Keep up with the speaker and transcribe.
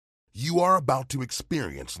You are about to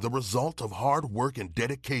experience the result of hard work and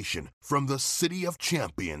dedication from the City of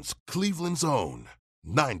Champions, Cleveland's own,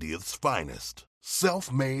 90th's finest.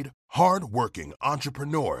 Self-made, hard-working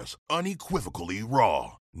entrepreneurs, unequivocally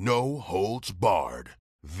raw, no holds barred.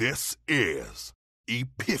 This is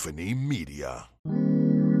Epiphany Media.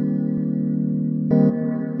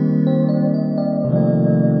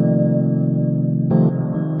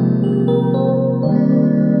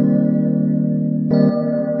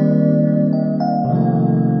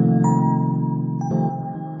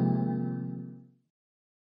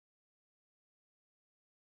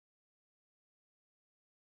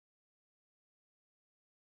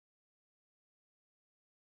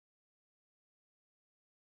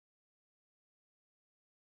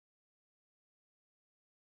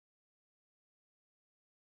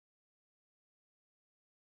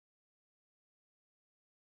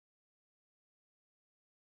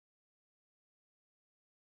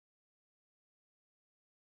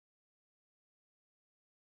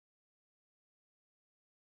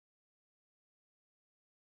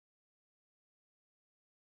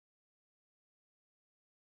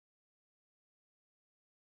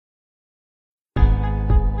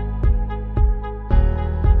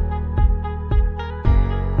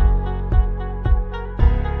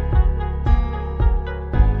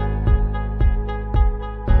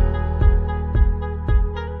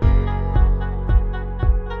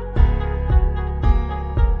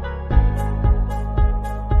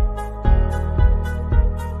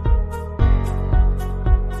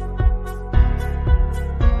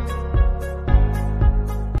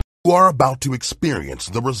 You are about to experience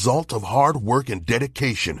the result of hard work and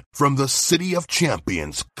dedication from the City of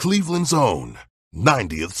Champions, Cleveland's own,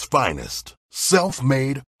 90th's finest.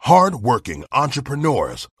 Self-made, hard-working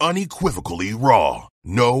entrepreneurs, unequivocally raw,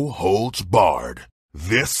 no holds barred.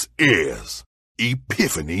 This is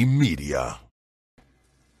Epiphany Media.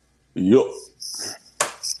 Yup.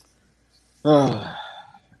 Back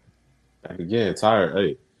again, tired.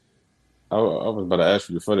 Hey, I was about to ask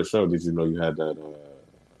you before the show, did you know you had that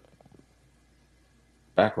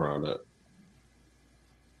background up?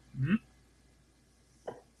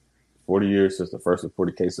 40 years since the first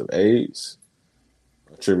reported case of AIDS.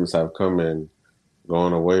 Treatments have come and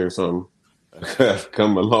gone away or something. Have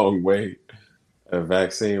come a long way. A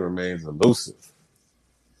vaccine remains elusive.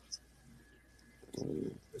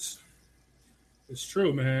 It's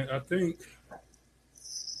true, man. I think.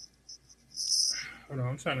 Hold on,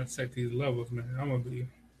 I'm trying to check these levels, man. I'm gonna be. You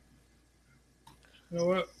know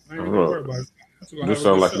what? I ain't gonna worry about it. You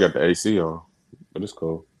sound like you got the AC on, but it's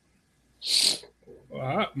cool.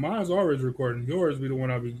 Well, mine's always recording. Yours be the one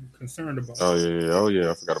I'll be concerned about. Oh yeah.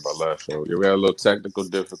 I forgot about last show. Yeah, we had a little technical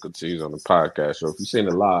difficulties on the podcast show. If you seen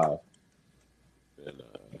it live,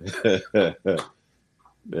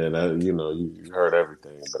 then you heard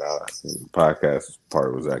everything. But the podcast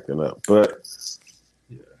part was acting up. But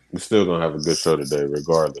yeah, we're still gonna have a good show today,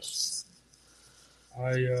 regardless.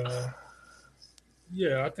 I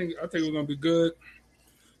think we're gonna be good.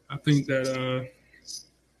 I think that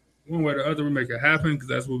one way or the other we make it happen because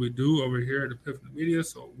that's what we do over here at Epiphany Media.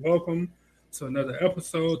 So welcome to another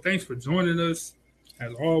episode. Thanks for joining us.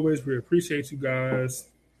 As always, we appreciate you guys.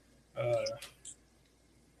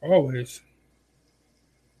 Always.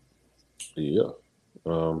 Yeah.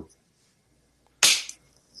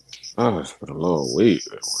 It's been a long week.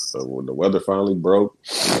 When the weather finally broke,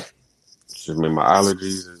 I mean, my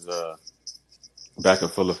allergies is back in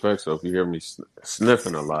full effect. So if you hear me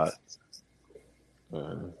sniffing a lot,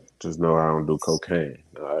 just know I don't do cocaine.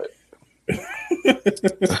 All right.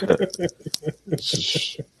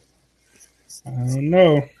 I don't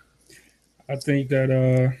know. I think that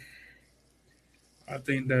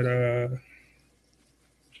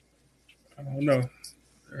I don't know.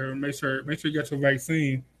 Make sure you get your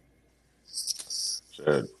vaccine.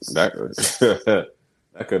 That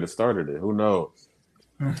could have started it. Who knows?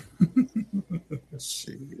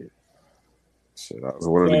 Shit, I was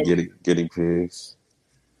one of the guinea pigs.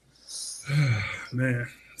 Man,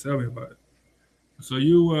 tell me about it. So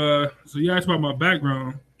you asked about my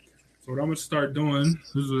background. So what I'm gonna start doing.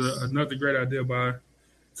 This is another great idea by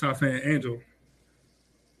Top Fan Angel.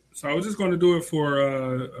 So I was just going to do it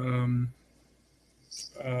for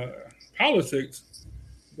politics,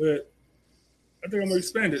 but I think I'm gonna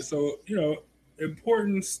expand it. So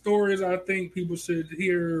important stories I think people should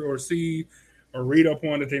hear or see or read up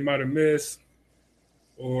on that they might have missed,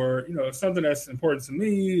 or something that's important to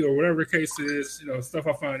me, or whatever the case is. Stuff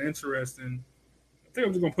I find interesting. I think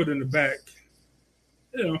I'm just gonna put it in the back.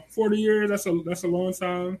 40 years. That's a long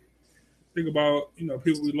time. Think about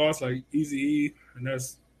people we lost like Eazy-E, and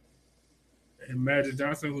and Magic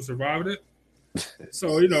Johnson who survived it.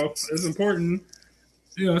 So it's important.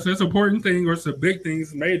 So it's an important thing, or it's a big thing.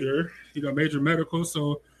 It's major. Major medical.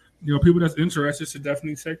 So people that's interested should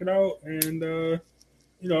definitely check it out. And a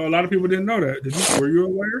lot of people didn't know that. Were you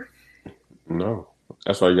aware? No.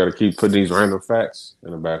 That's why you got to keep putting these random facts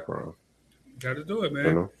in the background. Got to do it,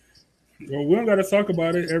 man. Well, we don't got to talk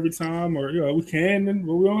about it every time, or we can,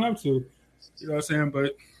 but we don't have to. You know what I'm saying?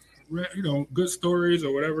 But good stories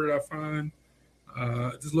or whatever that I find,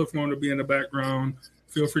 just look for them to be in the background.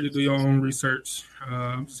 Feel free to do your own research.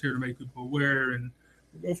 I'm just here to make people aware, and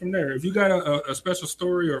we'll go from there. If you got a special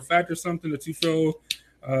story or fact or something that you feel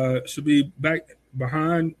should be back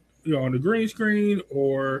behind, on the green screen,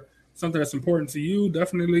 or something that's important to you,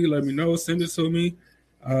 definitely let me know. Send it to me.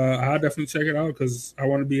 I'll definitely check it out because I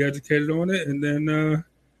want to be educated on it. And then,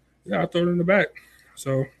 I'll throw it in the back.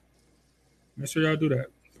 So make sure y'all do that.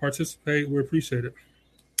 Participate. We appreciate it.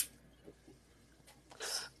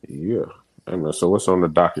 Yeah. So what's on the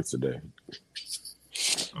docket today?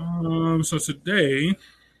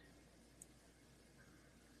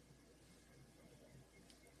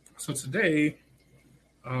 So today,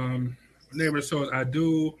 the name of the show is I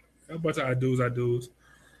Do. A bunch of I do's. I just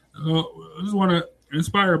want to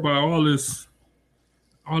inspire by all this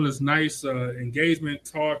nice engagement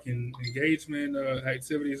talk and engagement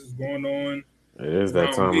activities is going on. It is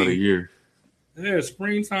that time of the year. Yeah,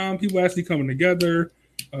 springtime. People actually coming together.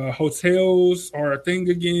 Hotels are a thing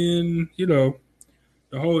again. The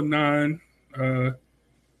whole nine. No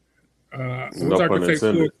pun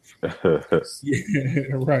intended.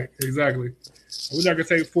 Yeah, right. Exactly. I wish I could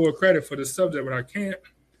take full credit for the subject, but I can't.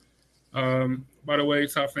 By the way,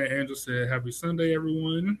 Top Fan Angel said, "Happy Sunday,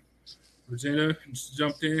 everyone." Regina just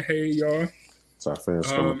jumped in. Hey, y'all. Top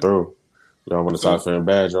fans coming through. Y'all want a Top Fan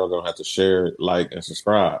badge, y'all gonna have to share, like, and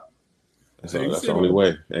subscribe. That's the only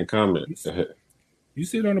way. And comment. You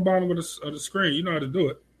see it on the bottom of the screen. You know how to do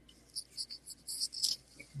it.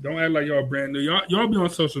 Don't act like y'all brand new. Y'all be on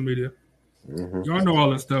social media. Mm-hmm. Y'all know all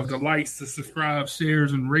that stuff. The likes, the subscribe,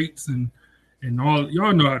 shares, and rates, and all.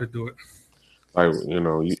 Y'all know how to do it. Like,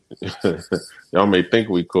 y'all may think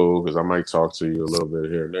we cool because I might talk to you a little bit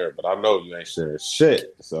here and there, but I know you ain't sharing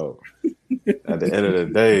shit. So at the end of the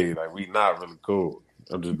day, like, we not really cool.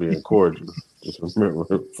 I'm just being cordial. Just remember,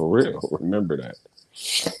 for real, remember that.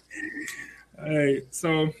 Hey,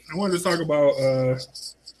 so I wanted to talk about,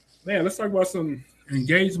 let's talk about some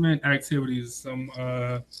engagement activities, some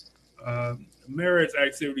marriage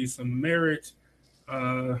activities, some marriage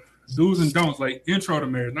do's and don'ts, like intro to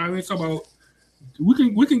marriage. Now, we talk about.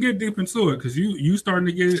 We can get deep into it because you starting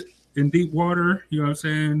to get in deep water. You know what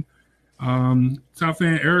I'm saying? Top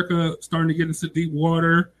Fan Erica starting to get into deep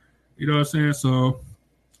water. You know what I'm saying? So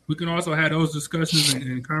we can also have those discussions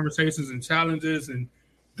and conversations and challenges and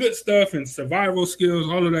good stuff and survival skills,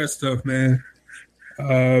 all of that stuff, man.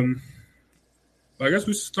 I guess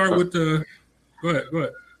we should start with the. Go ahead.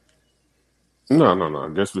 No. I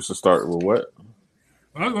guess we should start with what?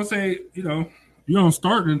 I was gonna say, you don't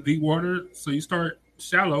start in deep water, so you start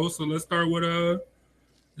shallow. So let's start with the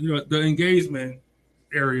engagement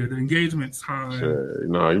area, the engagement time. Sure.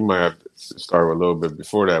 You might have to start with a little bit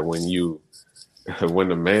before that when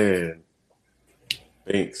the man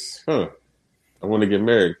thinks, I want to get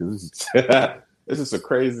married, because this is a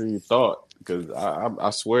crazy thought. Because I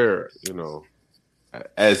swear,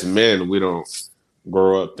 as men, we don't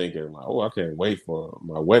grow up thinking like, I can't wait for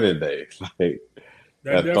my wedding day. Like,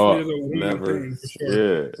 that thought is a never, thing for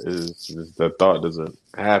sure. it's just, the thought doesn't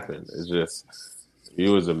happen. It's just,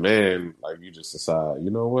 you as a man, like, you just decide, you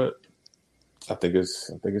know what? I think it's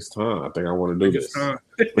time. I think I want to do this.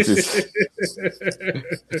 Which is,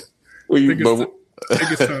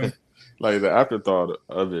 it's time. Like, the afterthought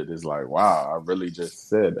of it is like, wow, I really just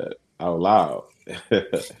said that out loud.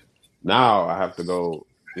 Now I have to go,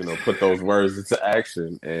 put those words into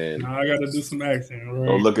action, and now I got to do some action. Right?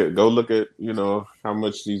 Go look at, how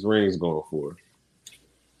much these rings going for.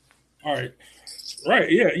 All right.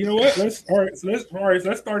 Yeah. You know what? Let's start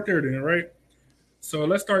there then. Right. So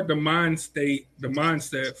let's start the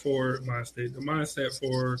mindset for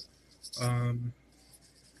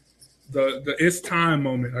the it's time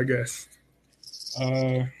moment, I guess.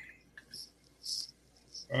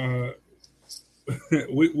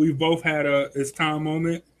 We both had a it's time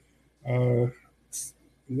moment. One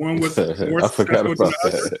was more successful than the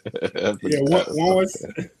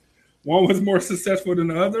other. One was more successful than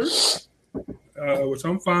the other, which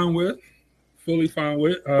I'm fine with, fully fine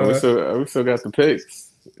with. We still got the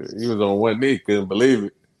picks. He was on one knee, couldn't believe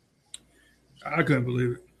it. I couldn't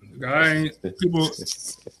believe it.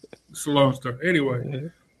 It's a long story.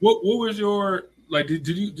 Anyway, what was your like did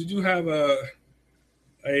you have a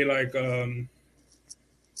like all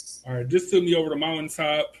right, this took me over the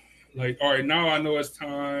mountaintop. Like, all right, now I know it's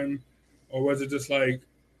time, or was it just like,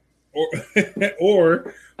 or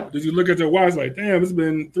or did you look at your watch like, damn, it's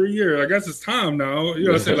been 3 years. I guess it's time now. You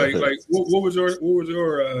know what I'm saying? Like what was your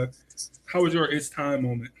how was your it's time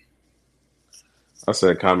moment? I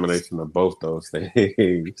said a combination of both those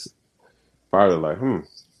things. Probably like,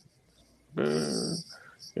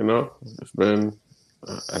 you know, it's been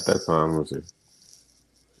at that time it's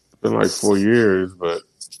been like 4 years, but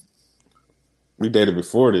we dated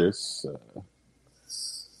before this.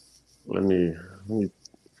 Let me, you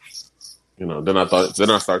know. Then I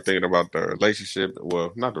started thinking about the relationship.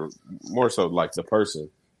 Well, not the more so like the person,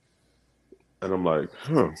 and I'm like,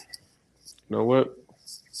 you know what?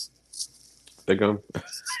 I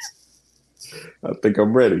think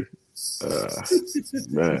I'm ready,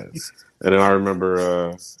 man. And then I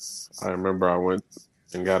remember I went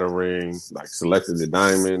and got a ring, like selected the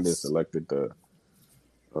diamond and selected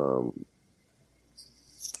um,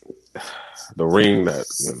 the ring that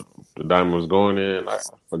the diamond was going in. I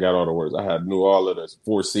forgot all the words. Knew all of the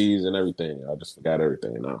 4 C's and everything. I just forgot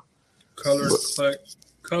everything now. Color,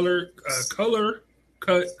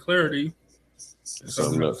 clarity,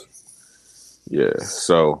 something else. Yeah.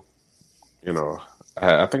 So,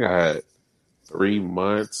 I think I had 3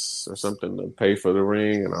 months or something to pay for the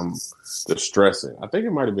ring, and I'm just stressing. I think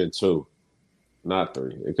it might have been 2, not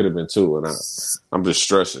 3. It could have been 2, and I'm just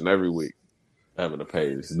stressing every week having to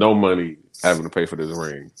pay. There's no money having to pay for this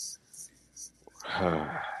ring.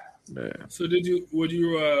 Man. So were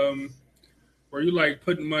you like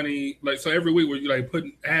putting money, like, so every week were you like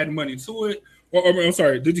add money to it? Or I'm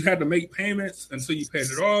sorry, did you have to make payments until you paid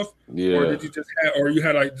it off? Yeah. Or did you or you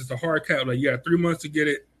had like just a hard cap, like you had 3 months to get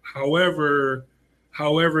it, however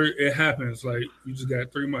it happens, like you just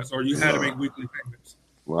got 3 months, or you had to make weekly payments?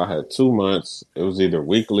 Well, I had 2 months. It was either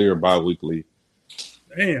weekly or bi-weekly.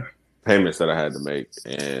 Damn. Payments that I had to make,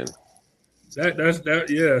 and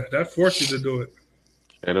that forced you to do it.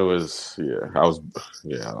 And it was, I was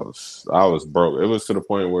broke. It was to the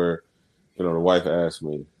point where, the wife asked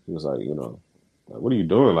me, she was like, like, what are you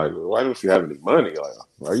doing? Like, why don't you have any money?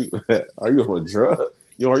 Like, are you on drugs?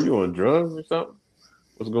 Are you on drugs or something?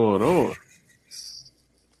 What's going on?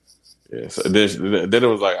 Yeah. So then it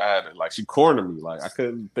was like I had like she cornered me. Like I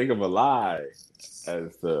couldn't think of a lie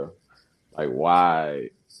as to like why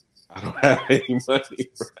I don't have any money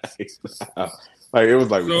right now. Like it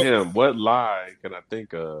was like, damn, what lie can I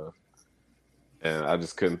think of? And I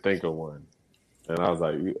just couldn't think of one. And I was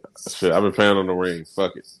like, shit, I've been playing on the ring.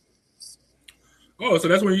 Fuck it. Oh, so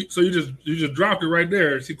that's when you just dropped it right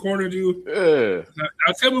there. She cornered you. Yeah.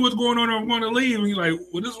 Now tell me what's going on. I'm going to leave. And you're like,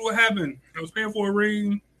 well, this is what happened. I was paying for a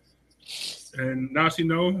ring, and now she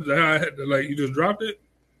knows. Is that how I had to, like, you just dropped it?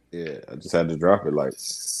 Yeah, I just had to drop it. Like,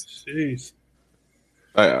 jeez.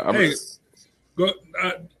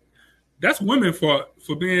 That's women for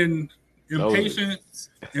being impatient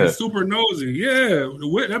and super nosy. Yeah,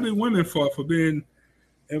 that'd be women for being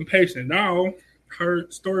impatient. Now her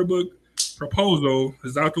storybook proposal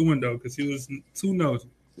is out the window because he was too nosy.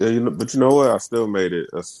 Yeah, but you know what? I still made it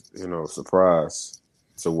a surprise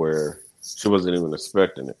to where she wasn't even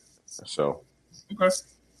expecting it. So okay,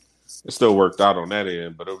 it still worked out on that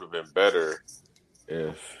end, but it would have been better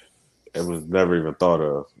if it was never even thought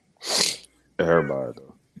of to everybody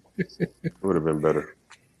though. It would have been better.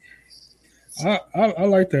 I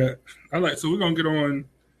like that. So we're gonna get on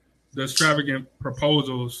the extravagant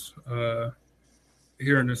proposals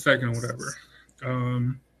here in a second or whatever.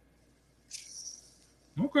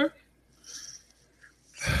 Okay.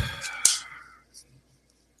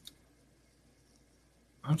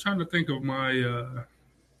 I'm trying to think of my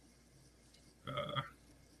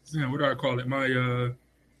what do I call it? My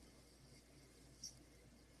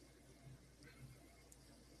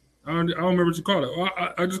I don't remember what you called it. Well,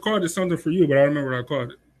 I just called it something for you, but I don't remember what I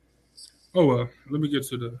called it. Oh well, let me get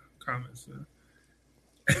to the comments.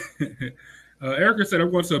 Erica said,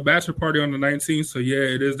 I'm going to a bachelor party on the 19th, so yeah,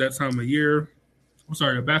 it is that time of year. I'm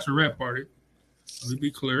sorry, a bachelorette party. Let me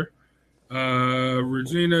be clear.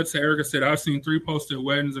 Regina to Erica said, I've seen 3 posted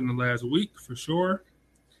weddings in the last week for sure.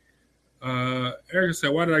 Erica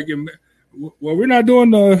said, why did I get married? Well, we're not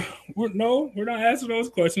doing we're not answering those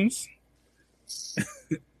questions.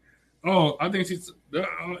 Oh, I think she's.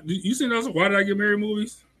 You seen those Why Did I Get Married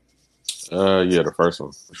movies? Yeah, the first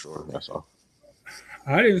one for sure. That's all.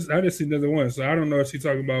 I didn't see the other one, so I don't know if she's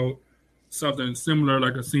talking about something similar,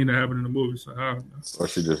 like a scene that happened in the movie. So I don't know. Or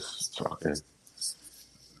she just talking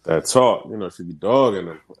that talk. She be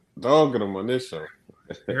dogging them on this show.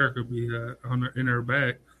 Erica be in her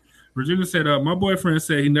bag. Regina said, my boyfriend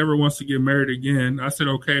said he never wants to get married again. I said,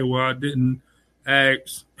 okay, well, I didn't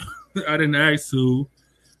ask. I didn't ask to.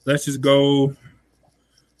 Let's just go.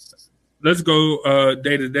 Let's go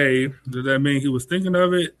day to day. Does that mean he was thinking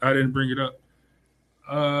of it? I didn't bring it up.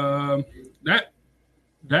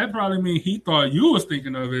 That probably mean he thought you was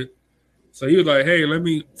thinking of it. So he was like, hey, let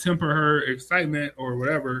me temper her excitement or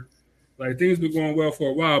whatever. Like, things been going well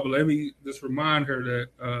for a while, but let me just remind her that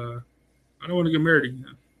I don't want to get married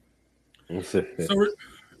again.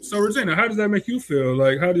 So Regina, how does that make you feel?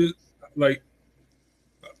 Like,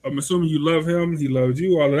 I'm assuming you love him, he loves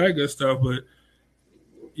you, all of that good stuff, but,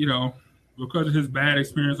 because of his bad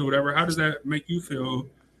experience or whatever, how does that make you feel,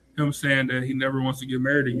 him saying that he never wants to get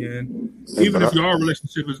married again, even if your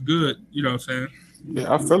relationship is good, you know what I'm saying?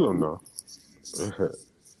 Yeah, I feel him, though.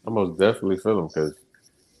 I most definitely feel him, because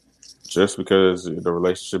just because the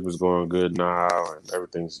relationship is going good now and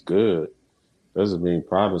everything's good doesn't mean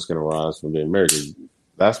problems can arise from getting married.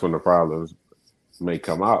 That's when the problems may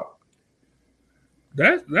come out.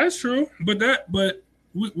 That's true, but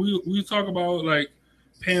we talk about like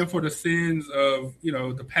paying for the sins of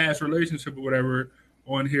the past relationship or whatever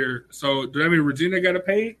on here. So does that mean Regina got to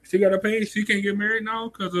pay? She got to pay. She can't get married now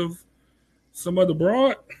because of some other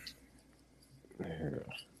broad.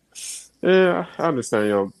 Yeah, I understand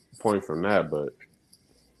your point from that, but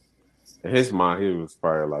in his mind, he was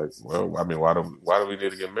probably like, "Well, I mean, why do we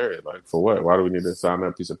need to get married? Like, for what? Why do we need to sign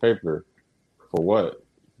that piece of paper? For what?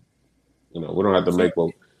 We don't have to make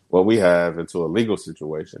what we have into a legal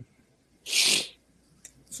situation."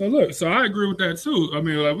 So look, I agree with that too. I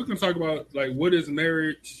mean, like, we can talk about like what is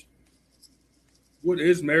marriage? What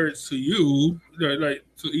is marriage to you? Like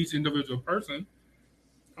to each individual person.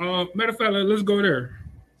 Matter of fact, let's go there.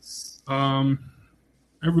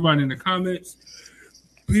 Everybody in the comments,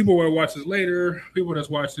 people that watch this later, people that's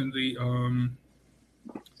watching the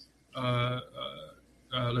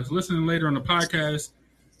that's listening later on the podcast,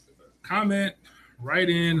 comment, write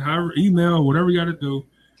in, however, email, whatever you got to do.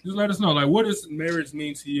 Just let us know, like, what does marriage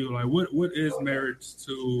mean to you? Like, what is marriage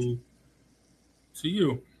to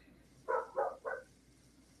you?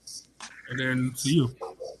 And then to you.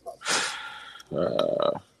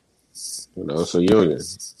 It's a union.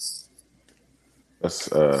 That's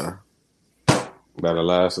that'll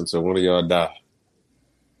last until one of y'all die.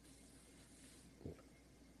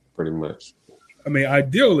 Pretty much. I mean,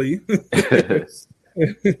 ideally,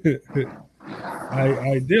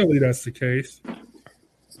 ideally that's the case.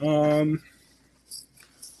 So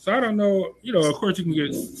I don't know. Of course, you can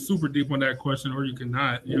get super deep on that question, or you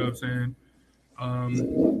cannot. You know what I'm saying?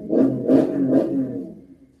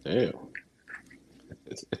 Damn.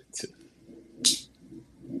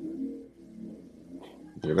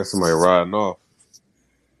 Yeah, that's somebody riding off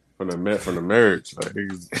from the marriage. Like,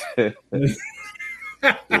 he's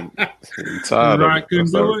tired of it. I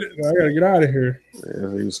couldn't do it. I gotta get out of here.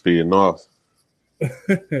 Yeah, he was speeding off.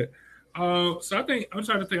 So I'm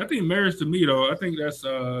trying to think. I think marriage to me, though, I think that's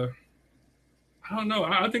I don't know.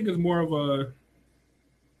 I think it's more of a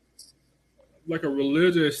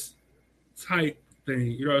religious type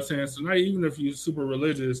thing. You know what I'm saying? So not even if you're super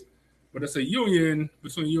religious, but it's a union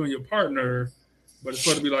between you and your partner, but it's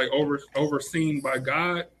supposed to be like overseen by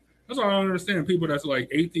God. That's why I don't understand people that's like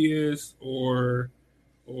atheists or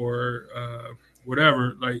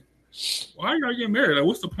whatever. Like, why you gotta get married? Like,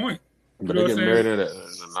 what's the point? But they get married in a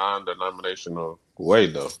non-denominational way,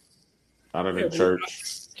 though. Not in a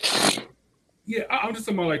church. Yeah, I'm just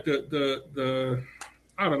talking about like the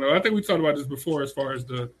I don't know. I think we talked about this before as far as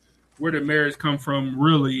where did marriage come from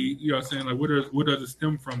really, you know what I'm saying? Like, where does it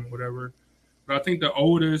stem from, whatever. But I think the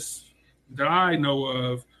oldest that I know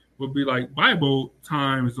of would be like Bible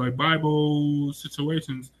times, like Bible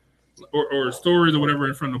situations or stories or whatever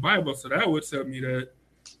in front of the Bible. So that would tell me that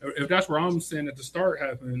if that's where I'm saying at the start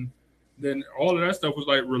happened, then all of that stuff was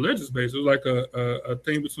like religious based. It was like a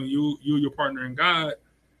thing between you, your partner, and God.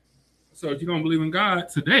 So if you don't believe in God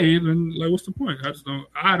today, then like, what's the point?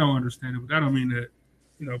 I don't understand it, but that don't mean that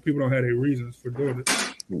people don't have their reasons for doing it.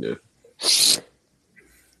 Yeah.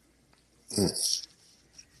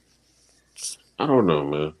 I don't know,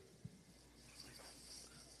 man.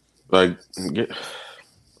 Like,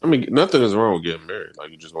 nothing is wrong with getting married.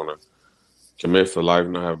 Like, you just want to commit for life,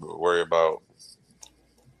 not have to worry about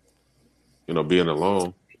being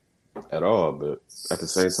alone at all. But at the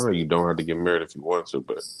same time, you don't have to get married if you want to.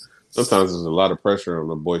 But sometimes there's a lot of pressure on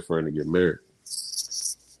the boyfriend to get married.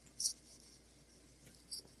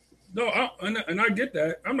 No, I get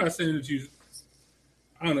that. I'm not saying that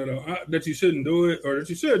that you shouldn't do it or that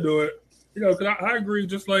you should do it. Because I agree.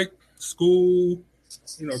 Just like school,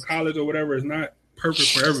 college or whatever is not perfect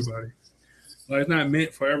for everybody. Like, it's not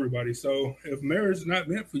meant for everybody. So if marriage is not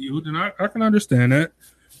meant for you, then I can understand that.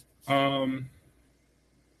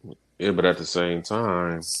 Yeah, but at the same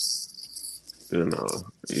time, you know,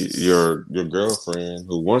 your girlfriend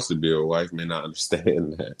who wants to be a wife may not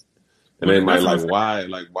understand that, and they But might that's what I'm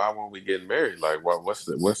like, saying. why won't we get married? Like,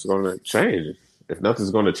 what's going to change? If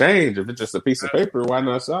nothing's going to change, if it's just a piece of paper, why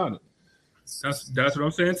not sign it? That's what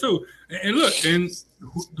I'm saying too. And look, and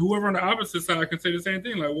whoever on the opposite side can say the same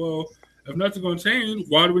thing. Like, well, if nothing's going to change,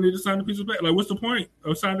 why do we need to sign a piece of paper? Like, what's the point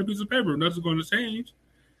of signing a piece of paper if nothing's going to change?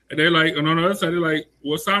 And they're like, and on the other side, they're like,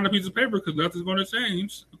 well, sign a piece of paper because nothing's going to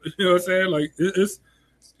change. You know what I'm saying? Like, it's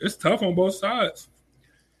tough on both sides.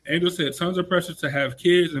 Angel said, tons of pressure to have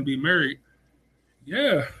kids and be married.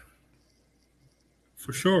 Yeah,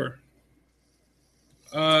 for sure.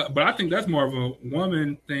 But I think that's more of a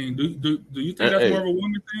woman thing. Do you think that's more of a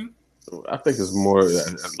woman thing? I think it's more,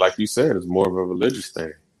 like you said, it's more of a religious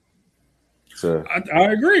thing. So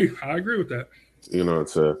I agree. I agree with that. you know,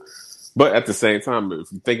 but at the same time,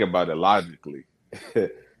 if you think about it logically,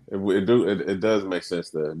 it does make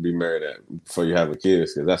sense to be married before you have a kid,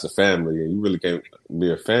 because that's a family, and you really can't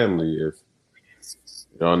be a family if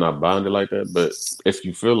y'all not bonded like that. But if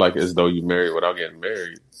you feel like as though you married without getting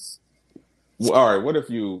married, well, all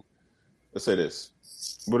right. Let's say this.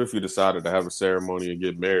 What if you decided to have a ceremony and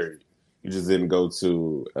get married? You just didn't go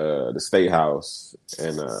to the state house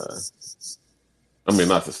and not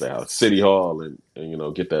the state house, city hall, and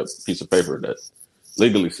get that piece of paper that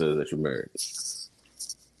legally says that you're married.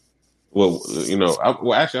 Well,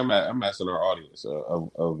 actually, I'm asking our audience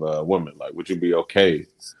of women, like, would you be okay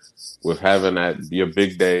with having that be a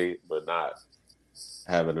big day, but not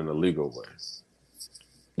having it in a legal way?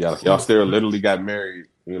 Y'all still literally got married,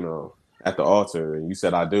 at the altar, and you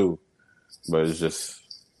said I do, but it's just,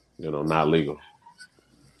 not legal.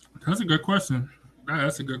 That's a good question.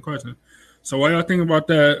 That's a good question. So while y'all think about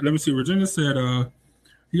that, let me see. Virginia said,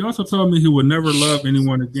 he also told me he would never love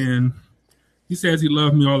anyone again. He says he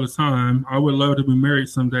loved me all the time. I would love to be married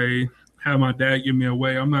someday, have my dad give me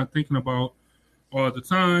away. I'm not thinking about all the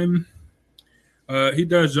time. He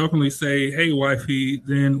does jokingly say, hey, wifey,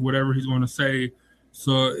 then whatever he's going to say.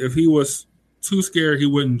 So if he was too scared, he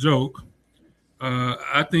wouldn't joke.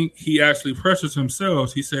 I think he actually pressures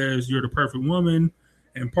himself. He says, you're the perfect woman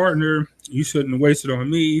and partner. You shouldn't waste it on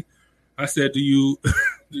me. I said, do you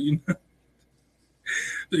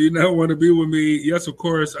not want to be with me? Yes, of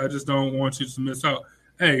course. I just don't want you to miss out.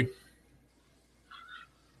 Hey,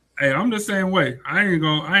 I'm the same way. I ain't even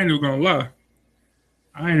gonna lie.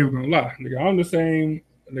 Nigga, I'm the same.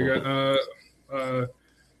 Nigga,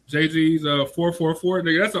 JG's 444.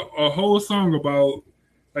 Nigga, that's a whole song about,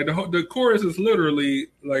 like, the chorus is literally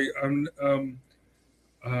like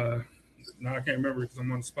now I can't remember because I'm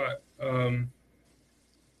on the spot.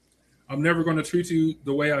 I'm never gonna treat you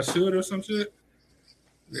the way I should or some shit.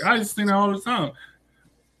 I just think that all the time.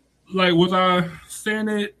 Like, was I saying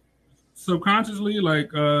it subconsciously? Like,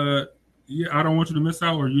 yeah, I don't want you to miss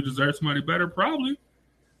out, or you deserve somebody better? Probably.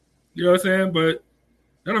 You know what I'm saying? But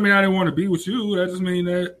that don't mean I didn't want to be with you. That just mean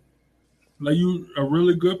that, like, you a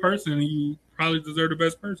really good person and you probably deserve the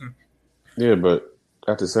best person. Yeah, but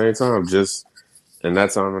at the same time, just in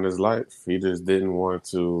that time in his life, he just didn't want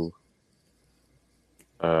to,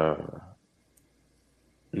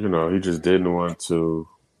 he just didn't want to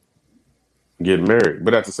get married.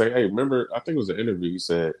 But at the same, hey, remember, I think it was an interview. He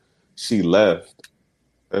said she left.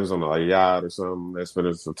 It was on a yacht or something. They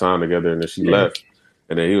spent some time together, and then she left.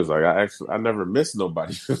 And then he was like, I never missed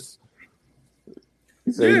nobody.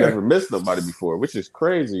 He said he never missed nobody before, which is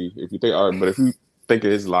crazy if you think. All right, but if you think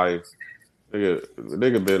of his life,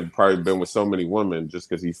 nigga probably been with so many women just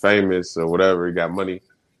because he's famous or whatever. He got money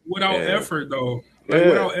without effort, though. Like,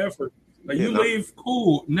 without effort. Like, you leave,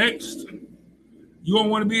 cool. Next, you don't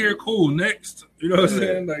want to be here, cool. Next, you know what I'm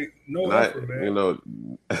saying? Like, no effort, man.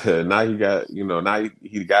 Now he got, now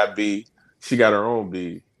he got B. She got her own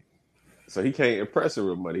B. So he can't impress her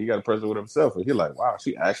with money. He got to impress her with himself. And he's like, wow,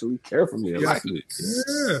 she actually cared for me and like me.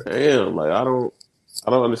 Yeah. Damn, like, I don't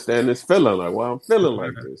understand this feeling. Like, why I'm feeling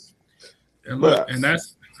like this. And look, and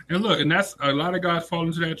that's a lot of guys fall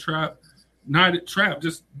into that trap. Not a trap,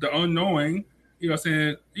 just the unknowing. You know what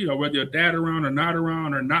I'm saying? Whether your dad around or not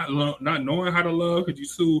not knowing how to love, because you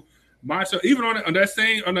sue myself. Even on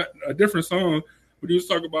a different song, we used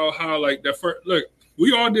to talk about how, like, that first look.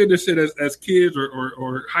 We all did this shit as kids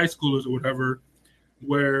or high schoolers or whatever,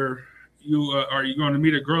 where you are you going to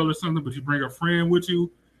meet a girl or something, but you bring a friend with you,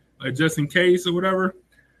 like, just in case or whatever.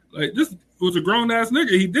 Like, this was a grown ass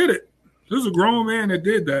nigga. He did it. This was a grown man that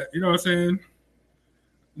did that. You know what I'm saying?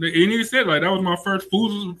 And he said, like, that was my first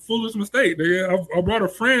foolish mistake. I brought a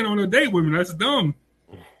friend on a date with me. That's dumb.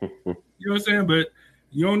 You know what I'm saying? But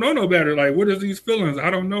you don't know no better. Like, what is these feelings? I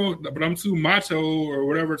don't know, but I'm too macho or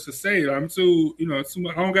whatever to say. I'm too, too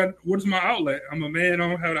much. I don't got, what is my outlet? I'm a man. I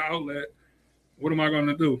don't have the outlet. What am I going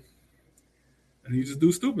to do? And you just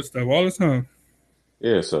do stupid stuff all the time.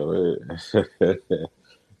 Yeah, so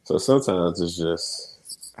so sometimes it's just,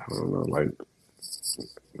 I don't know, like,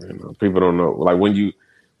 people don't know. Like when you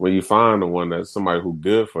find the one that's somebody who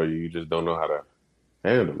good for you, you just don't know how to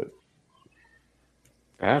handle it.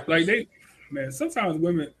 It happens. Like sometimes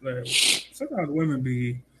women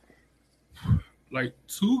be like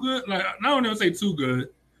too good. Like I don't even say too good.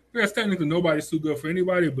 Because technically nobody's too good for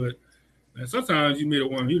anybody, but man, sometimes you meet a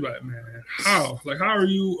woman, you're like, man, how? Like, how are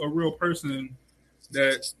you a real person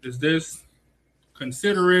that is this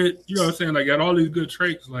considerate? You know what I'm saying? Like, got all these good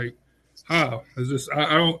traits. Like, how is this?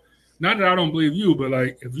 I don't. Not that I don't believe you, but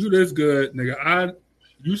like, if you this good, nigga,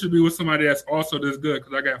 you should be with somebody that's also this good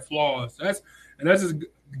because I got flaws. That's just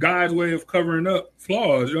God's way of covering up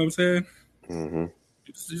flaws. You know what I'm saying? Mm-hmm.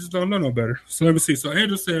 You just don't know no better. So let me see. So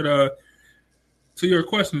Angel said, to your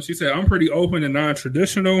question, she said, I'm pretty open and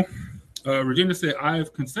non-traditional. Regina said,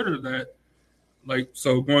 I've considered that. Like,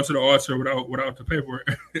 so going to the altar without the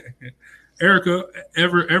paperwork. Erica,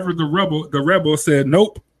 ever the rebel said,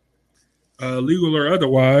 nope. Legal or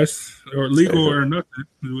otherwise, or legal or nothing,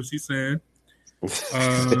 is what she's saying.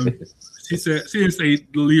 She said she didn't say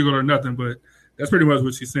legal or nothing, but that's pretty much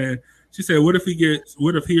what she's saying. She said, what if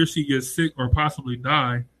he or she gets sick or possibly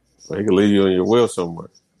die? So he can leave you in your will somewhere.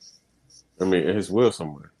 I mean, in his will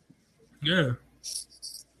somewhere. Yeah.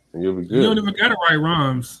 And you'll be good. You don't even gotta write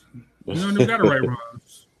rhymes.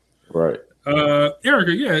 Right.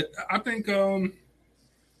 Erica, yeah, I think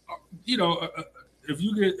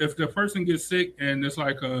if the person gets sick and it's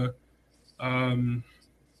like a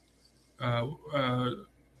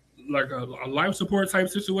life support type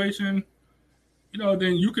situation,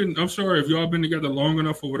 then you can. I'm sure if y'all been together long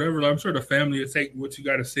enough or whatever, I'm sure the family will take what you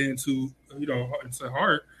got to say into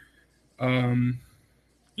heart.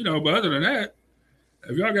 But other than that,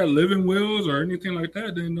 if y'all got living wills or anything like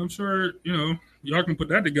that, then I'm sure y'all can put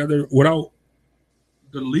that together without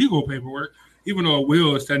the legal paperwork. Even though a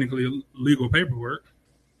will is technically legal paperwork.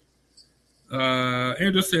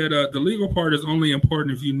 Andrew said the legal part is only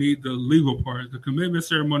important if you need the legal part. The commitment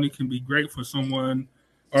ceremony can be great for some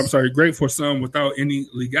without any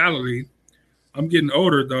legality. I'm getting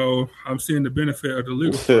older, though. I'm seeing the benefit of the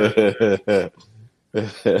legal part.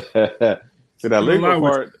 See, that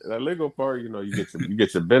legal part, you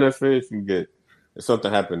get your benefits. If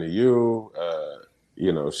something happened to you,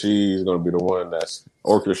 she's going to be the one that's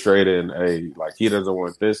orchestrating like he doesn't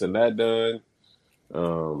want this and that done.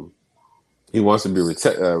 He wants to be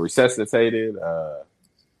resuscitated.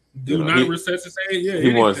 Resuscitate. Yeah,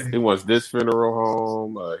 he wants this funeral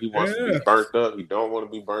home. He wants to be burnt up. He don't want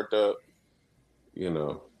to be burnt up. He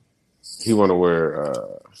want to wear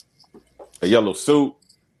a yellow suit.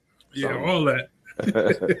 Yeah, all that.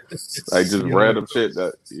 Like just random shit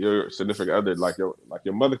that your significant other, like your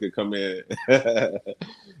mother could come in and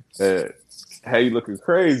hey, you looking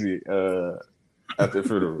crazy at the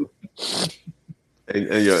funeral.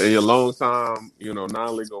 And your long time,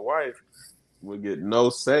 non-legal wife would get no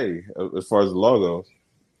say as far as the law goes.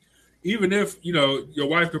 Even if your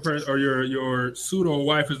wife, the person, or your pseudo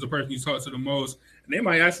wife is the person you talk to the most, and they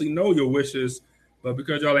might actually know your wishes, but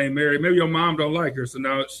because y'all ain't married, maybe your mom don't like her, so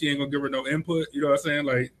now she ain't gonna give her no input. You know what I'm saying?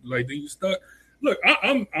 Like then you stuck. Look,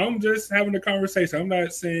 I'm just having a conversation. I'm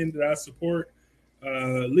not saying that I support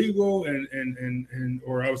legal and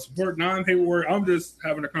or I would support non-paperwork. I'm just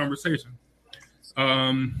having a conversation.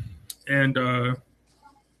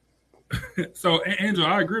 So Angela,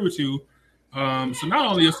 I agree with you. So not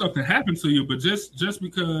only if something happened to you, but just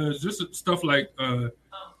because stuff like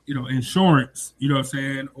insurance, you know what I'm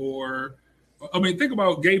saying? Or I mean, think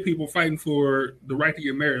about gay people fighting for the right to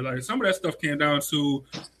get married. Like some of that stuff came down to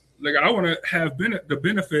like I want to have the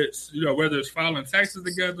benefits, whether it's filing taxes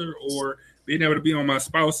together or being able to be on my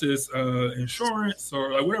spouse's insurance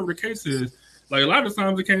or like whatever the case is. Like a lot of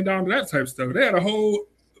times it came down to that type of stuff. They had a whole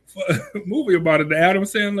movie about it. The Adam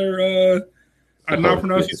Sandler, I now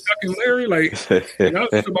pronounce you Chuck and Larry. Like,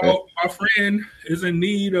 it's about my friend is in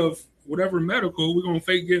need of whatever medical. We're gonna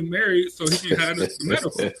fake getting married so he can have the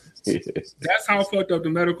medical. That's how fucked up the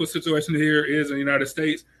medical situation here is in the United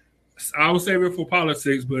States. I will save it for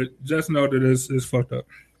politics, but just know that it's fucked up.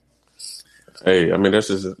 Hey, I mean that's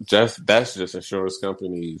just insurance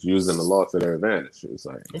companies using the law to their advantage. It's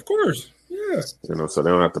like, of course, yeah. So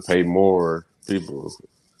they don't have to pay more people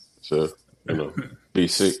to be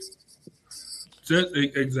sick.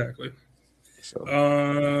 Exactly. So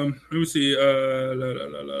Let me see.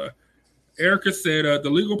 Erica said the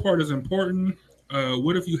legal part is important.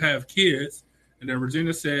 What if you have kids? And then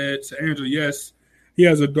Regina said to Angela, yes, he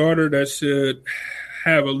has a daughter that should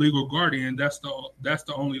have a legal guardian. That's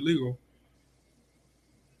the only legal.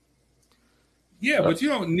 Yeah, but you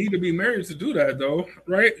don't need to be married to do that, though,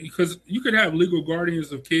 right? Because you could have legal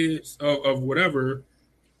guardians of kids of whatever,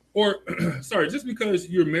 or sorry, just because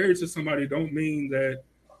you're married to somebody, don't mean that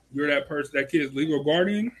you're that person, that kid's legal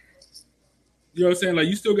guardian. You know what I'm saying? Like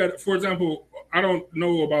you still got, for example, I don't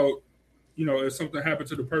know about, if something happened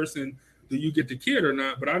to the person, do you get the kid or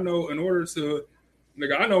not? But I know in order to, like,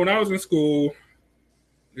 I know when I was in school,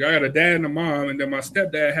 like, I got a dad and a mom, and then my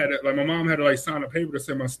stepdad had it. Like my mom had to like sign a paper to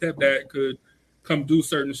say my stepdad could come do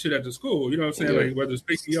certain shit at the school. You know what I'm saying? Yeah. Like whether it's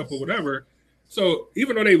pick me up or whatever. So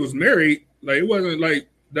even though they was married, like it wasn't like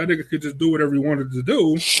that nigga could just do whatever he wanted to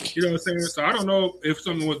do. You know what I'm saying? So I don't know if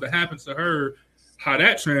something was to happen to her, how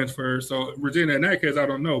that transfers. So Regina, in that case, I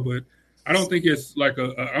don't know, but I don't think it's like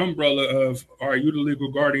a umbrella of are you the legal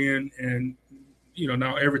guardian and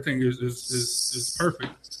now everything is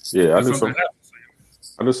perfect. yeah, Something happens.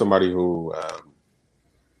 I knew somebody who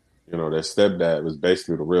their stepdad was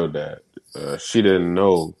basically the real dad. She didn't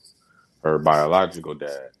know her biological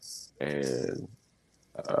dad, and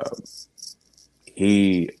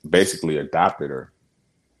he basically adopted her,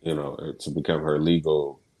 to become her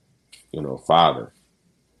legal, father.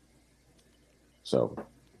 So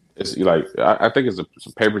it's like I think it's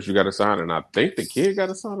some papers you got to sign, and I think the kid got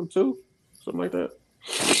to sign them too, something like that.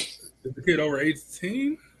 Is the kid over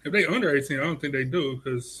 18? If they under 18, I don't think they do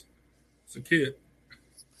because it's a kid.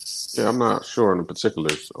 Yeah, I'm not sure on the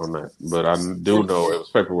particulars on that, but I do know it was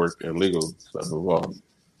paperwork and legal stuff involved.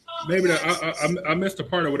 Maybe that I missed a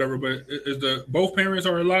part or whatever, but is both parents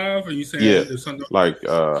are alive? Are you saying there's something like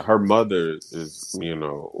her mother is,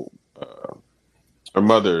 her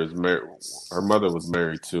mother is married. Her mother was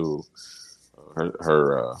married to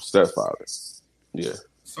her stepfather. Yeah.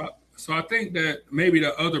 So I think that maybe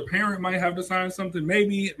the other parent might have to sign something.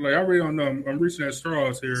 Maybe, like, I really don't know. I'm reaching at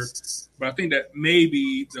straws here, but I think that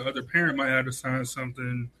maybe the other parent might have to sign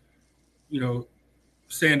something,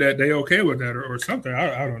 saying that they okay with that or something.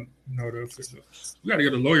 I don't know. We got to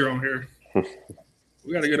get a lawyer on here.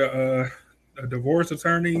 We got to get a divorce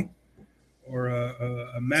attorney or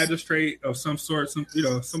a magistrate of some sort.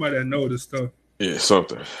 Somebody that knows this stuff. Yeah,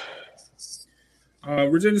 something.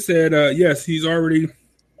 Regina said, yes, he's already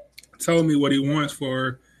told me what he wants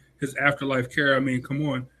for his afterlife care. I mean, come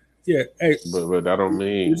on. Yeah. Hey, but I don't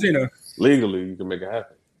mean Regina, legally you can make it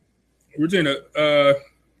happen. Regina,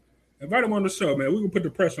 invite him on the show, man. We're gonna put the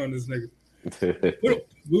pressure on this nigga.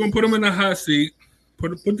 We're gonna put him in the hot seat,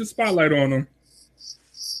 put the spotlight on him.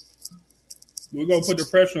 We're gonna put the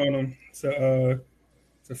pressure on him to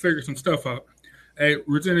figure some stuff out. Hey,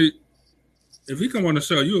 Regina, if he come on the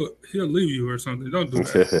show, he'll leave you or something. Don't do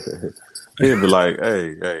that. He'll be like,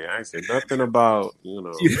 hey, I ain't say nothing about,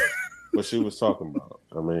 what she was talking about.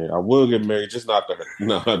 I mean, I will get married, just not to her.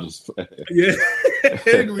 No, I'm just yeah.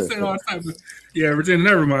 We say all the time, but yeah, Regina,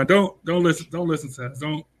 never mind. Don't listen to us.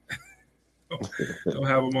 Don't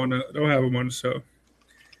have him on the show.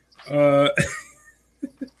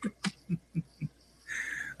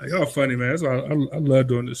 Y'all funny, man. That's why I love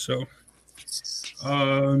doing this show.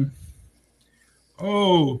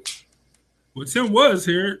 Well, Tim was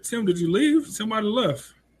here. Tim, did you leave? Somebody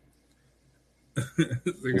left.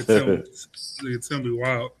 Tim be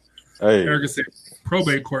wild. Hey, Erica said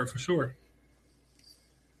probate court for sure.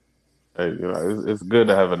 Hey, it's good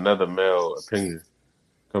to have another male opinion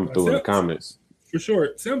come through in the comments. For sure.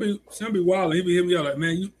 Tim be wild. He be hitting me up like,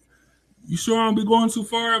 man, you sure I don't be going too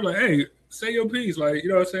far? I'm like, hey, say your piece. Like, you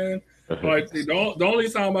know what I'm saying? Like the only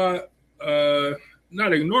time I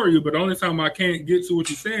not ignore you, but the only time I can't get to what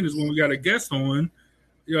you're saying is when we got a guest on.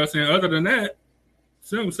 You know what I'm saying? Other than that,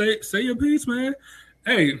 Tim, say your piece, man.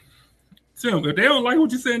 Hey, Tim, if they don't like what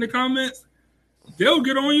you say in the comments, they'll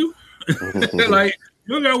get on you. Like,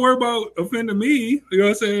 you don't got to worry about offending me, you know what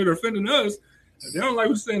I'm saying, or offending us. If they don't like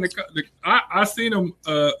what you say in the I seen them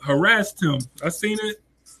harass Tim. I seen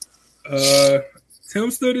it. Tim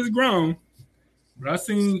stood his ground. But I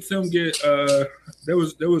seen Tim get there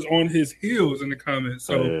was on his heels in the comments.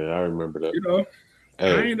 So yeah, I remember that.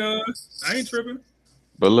 Hey. I ain't tripping.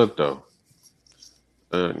 But look though,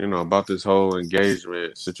 about this whole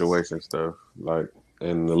engagement situation stuff, like,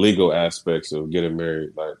 and the legal aspects of getting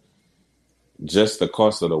married, like, just the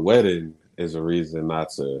cost of the wedding is a reason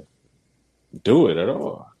not to do it at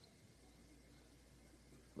all.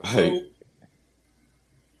 Like,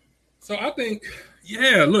 so I think,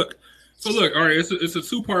 yeah, look. So look, all right, it's a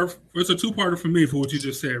two-parter for me for what you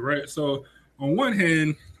just said, right? So on one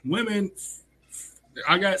hand, women,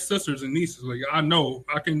 I got sisters and nieces, like I know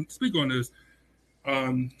I can speak on this.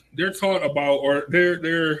 They're taught about, or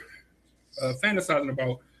they're fantasizing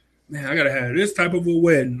about, man, I gotta have this type of a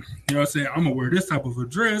wedding. You know what I'm saying? I'm gonna wear this type of a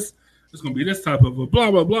dress. It's gonna be this type of a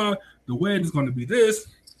blah blah blah. The wedding's gonna be this.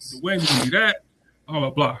 The wedding's gonna be that. Blah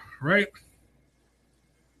blah blah. Right?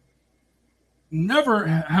 Never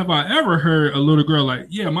have I ever heard a little girl like,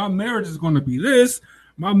 yeah, my marriage is gonna be this.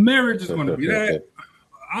 My marriage is gonna be that.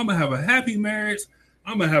 I'm gonna have a happy marriage.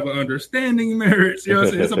 I'm gonna have an understanding marriage. You know what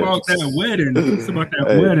I'm saying? It's about that wedding. It's about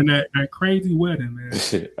that wedding, that crazy wedding, man.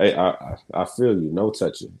 Hey, I feel you. No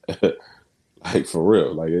touching. Like for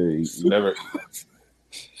real. Like you never.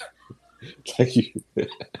 Like you.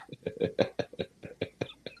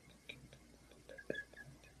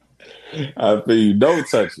 I feel you. No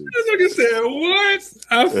touching. This nigga said what?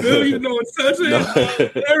 I feel you. No touching. No.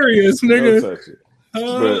 Hilarious, nigga. No touching.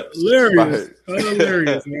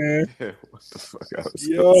 Hilarious, man. What the fuck I was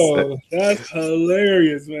Yo, that's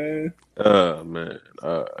hilarious, man. Man.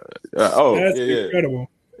 That's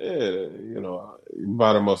incredible. Yeah, you know, you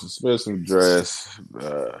buy the most expensive dress.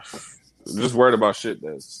 Just worried about shit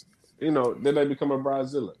that's, you know, then they become a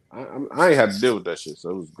bridezilla. I ain't had to deal with that shit, so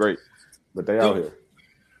it was great. But they out here.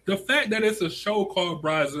 The fact that it's a show called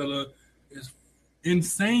Bridezilla is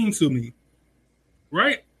insane to me,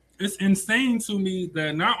 right? It's insane to me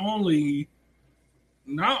that not only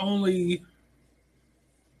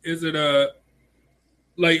is it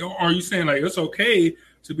like, are you saying like it's okay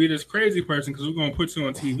to be this crazy person because we're gonna put you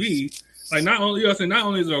on TV? Like not only is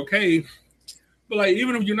it okay, but like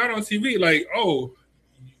even if you're not on TV, like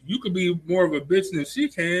you could be more of a bitch than she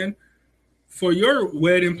can for your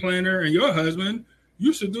wedding planner and your husband.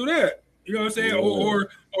 You should do that. You know what I'm saying? Or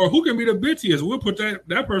who can be the bitchiest? We'll put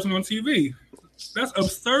that person on TV. That's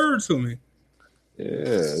absurd to me.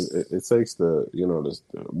 Yeah, it takes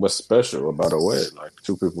what's special about a wedding, like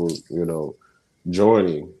two people, you know,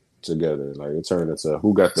 joining together. Like it turned into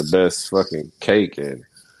who got the best fucking cake, and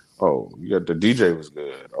you got the DJ was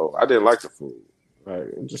good. I didn't like the food.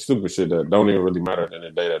 Like just stupid shit that don't even really matter at the end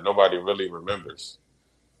of the day that nobody really remembers.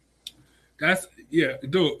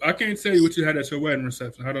 Dude. I can't tell you what you had at your wedding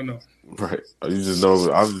reception. I don't know. Right. I just know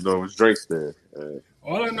it was drinks there.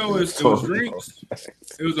 All I know is it was drinks.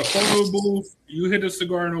 It was a photo booth. You hit a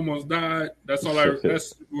cigar and almost died. That's what I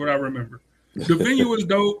remember. The venue was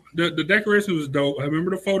dope. The decoration was dope. I remember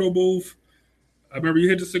the photo booth. I remember you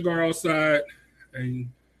hit the cigar outside, and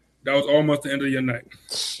that was almost the end of your night.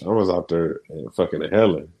 I was out there fucking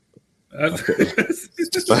hailing. Like a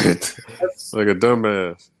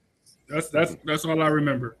dumbass. That's all I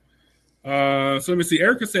remember. So let me see.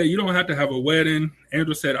 Erica said you don't have to have a wedding.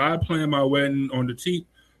 Andrew said I plan my wedding on the cheap,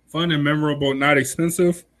 fun and memorable, not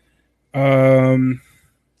expensive. Get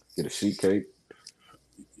a sheet cake.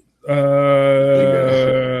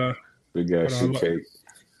 Big ass sheet cake.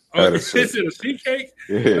 Is it a sheet cake?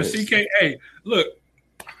 Yeah. A sheet cake. Hey, look,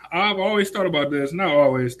 I've always thought about this. Not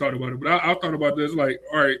always thought about it, but I thought about this. Like,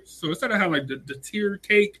 all right, so instead of having like the tiered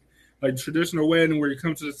cake, like traditional wedding where you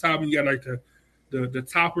come to the top and you got like the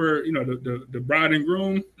topper, you know, the bride and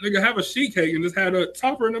groom. Nigga, have a sheet cake and just have a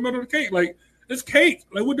topper in the middle of the cake. Like, it's cake.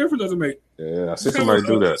 Like, what difference does it make? Yeah, I see somebody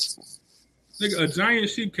do that. Nigga, a giant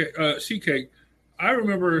sheet cake. I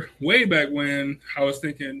remember way back when I was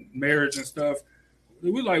thinking marriage and stuff.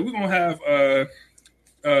 We're gonna have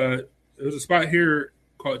there's a spot here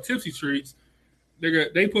called Tipsy Treats.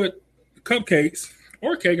 Nigga, they put cupcakes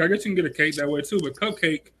or cake. I guess you can get a cake that way too, but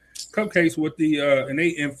cupcakes with the and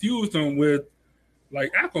they infused them with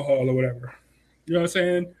like alcohol or whatever. You know what I'm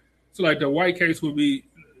saying? So like the white cakes would be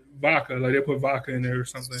vodka, like they put vodka in there or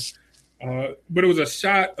something. But it was a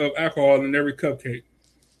shot of alcohol in every cupcake.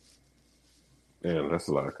 Damn, that's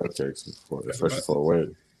a lot of cupcakes, especially for a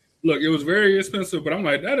wedding. Look, it was very expensive, but I'm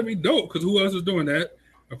like, that'd be dope because who else is doing that?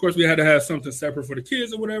 Of course, we had to have something separate for the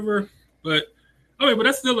kids or whatever. But but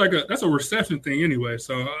that's still like that's a reception thing anyway.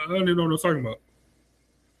 So I don't even know what I'm talking about.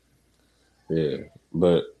 Yeah,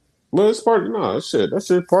 but it's part of that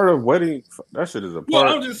shit part of wedding. That shit is a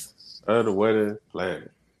part of the wedding planning.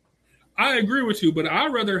 I agree with you, but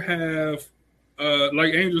I'd rather have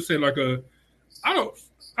like Angel said, like I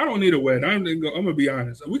don't need a wedding. I'm gonna be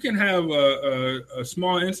honest. We can have a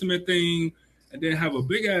small intimate thing and then have a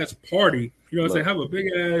big ass party. You know what I'm saying? Have a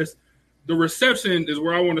big ass. The reception is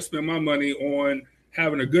where I want to spend my money on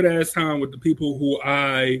having a good ass time with the people who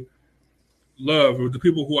I love or the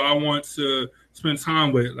people who I want to spend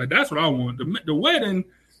time with. Like that's what I want. The wedding,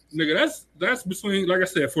 nigga, that's between, like I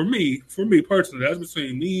said, for me personally, that's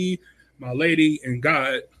between me, my lady, and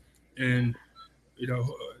God. and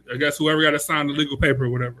I guess whoever got to sign the legal paper or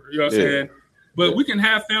whatever. You know what I'm saying? But we can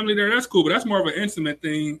have family there. That's cool. But that's more of an intimate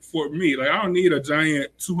thing for me. Like I don't need a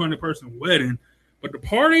giant 200-person wedding. But the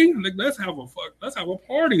party, like let's have a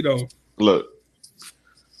party though. Look,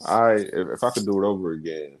 if I could do it over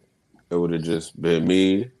again, it would have just been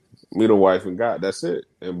me, the wife, and God. That's it.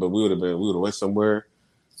 But we would have went somewhere.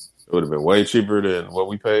 It would have been way cheaper than what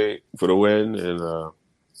we paid for the wedding, and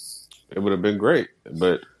it would have been great.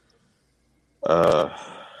 But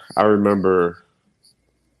I remember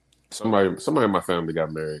somebody in my family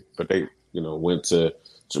got married, but they went to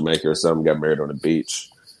Jamaica or something, got married on the beach,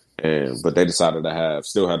 but they decided to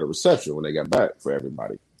still had a reception when they got back for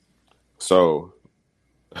everybody. So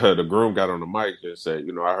the groom got on the mic and said,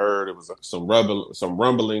 I heard it was some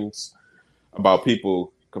rumblings about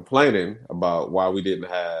people complaining about why we didn't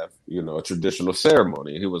have, a traditional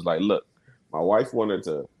ceremony. And he was like, look, my wife wanted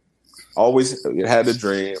to always had a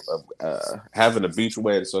dream of having a beach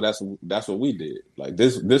wedding. So that's what we did. Like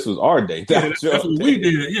this was our day. That's what we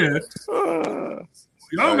did. Yeah.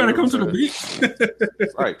 Y'all got to come to the beach.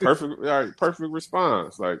 Right. Perfect. All right. Perfect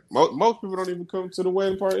response. Like most people don't even come to the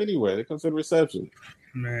wedding part anyway. They come to the reception.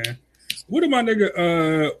 Man, what am my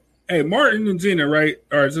nigga? Hey, Martin and Gina, right?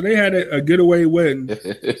 All right, so they had a getaway wedding.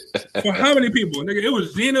 For how many people? Nigga, it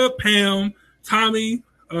was Gina, Pam, Tommy,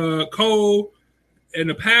 Cole, and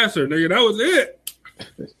the pastor. Nigga, that was it.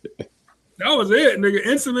 That was it, nigga.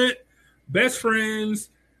 Intimate, best friends,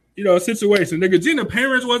 situation. Nigga, Gina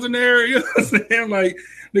parents wasn't there. You know what I'm saying? Like,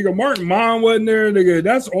 nigga, Martin mom wasn't there. Nigga,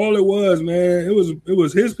 that's all it was, man. It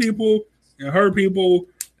was his people and her people,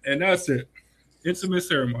 and that's it. Intimate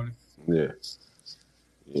ceremony. Yeah,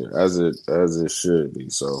 as it should be.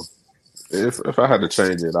 So, if I had to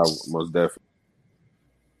change it, I would most definitely.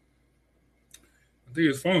 I think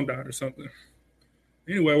his phone died or something.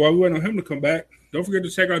 Anyway, while we wait on him to come back, don't forget to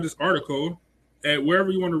check out this article at wherever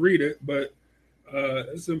you want to read it. But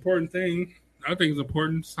it's an important thing. I think it's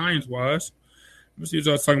important science-wise. Let's see what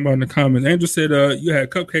y'all talking about in the comments. Andrew said you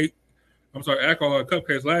had alcohol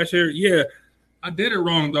cupcakes last year. Yeah. I did it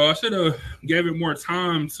wrong though. I should have gave it more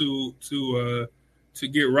time to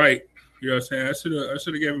get right. You know what I'm saying? I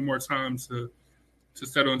should have gave it more time to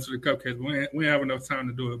settle into the cupcakes. We ain't have enough time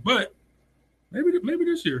to do it. But maybe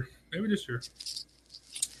this year. Maybe this year.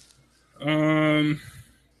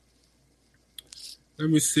 Let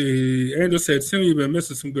me see. Angel said, Tim, you've been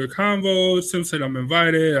missing some good convos. Tim said, I'm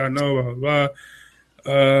invited. I know, blah, blah,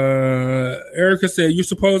 blah. Erica said, you're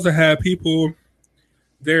supposed to have people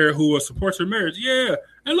there who will support your marriage. Yeah.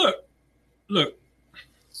 And look.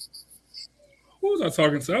 Who was I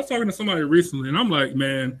talking to? I was talking to somebody recently, and I'm like,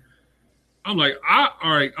 man, I know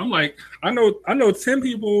 10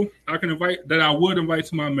 people I can invite that I would invite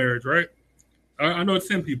to my marriage, right? I know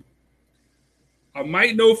 10 people. I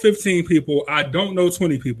might know 15 people. I don't know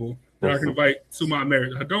 20 people that I can invite to my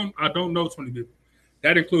marriage. I don't know 20 people.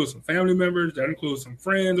 That includes some family members, that includes some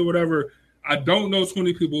friends or whatever. I don't know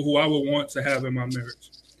 20 people who I would want to have in my marriage.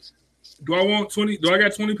 Do I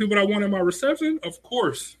got 20 people I want in my reception? Of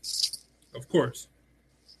course.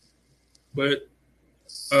 But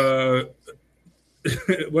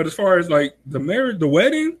but as far as like the marriage, the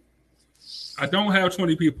wedding, I don't have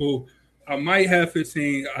 20 people. I might have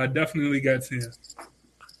 15. I definitely got 10.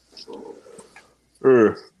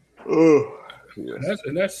 Yeah.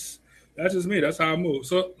 That's just me. That's how I move.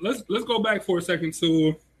 So let's go back for a second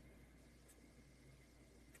to.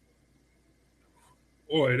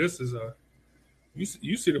 Boy, this is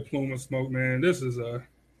you see the plume of smoke, man. This is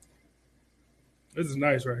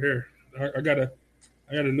nice right here. I got a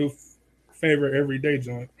new favorite everyday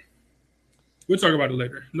joint. We'll talk about it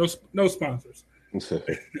later. No sponsors. But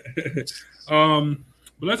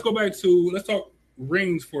let's talk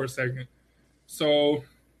rings for a second. So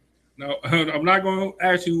now I'm not going to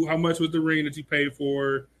ask you how much was the ring that you paid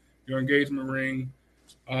for your engagement ring.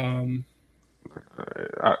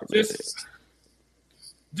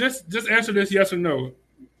 Just answer this yes or no,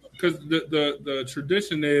 because the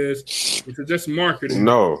tradition is to just market it.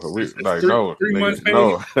 No, three months paid.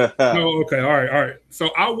 No. No, okay, all right. So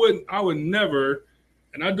I would never,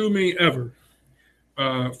 and I do mean ever.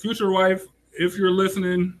 Future wife, you're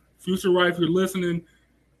listening,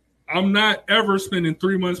 I'm not ever spending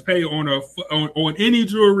 3 months pay on any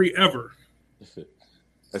jewelry ever.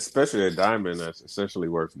 Especially a diamond that's essentially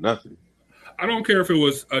worth nothing. I don't care if it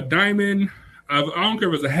was a diamond. I don't care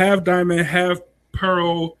if it's a half diamond, half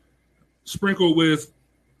pearl, sprinkled with,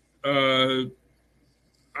 I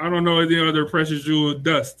don't know, any other precious jewel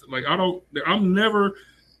dust. Like I'm never,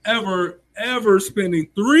 ever spending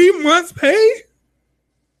 3 months pay.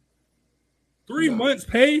 3 months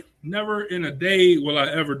pay Never in a day will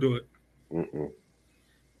I ever do it. Mm-mm.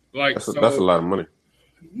 Like That's a lot of money.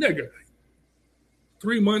 Nigga.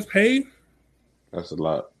 3 months pay? That's a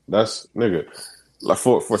lot. That's nigga. Like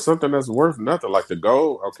for something that's worth nothing, like the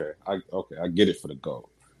gold. Okay, I get it for the gold,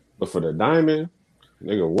 but for the diamond,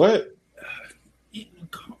 nigga, what?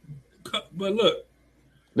 But look,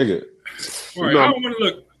 nigga. All right, I don't want to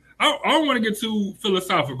look. I don't want to get too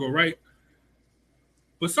philosophical, right?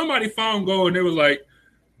 But somebody found gold and they was like,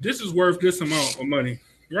 "This is worth this amount of money,"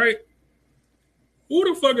 right?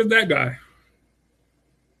 Who the fuck is that guy?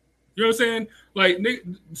 You know what I'm saying? Like,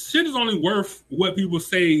 shit is only worth what people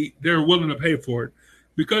say they're willing to pay for it.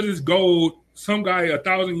 Because it's gold, some guy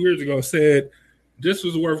 1,000 years ago said this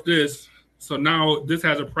was worth this. So now this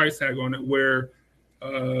has a price tag on it where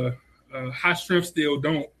high strength steel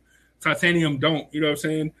don't, titanium don't. You know what I'm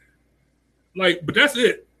saying? Like, but that's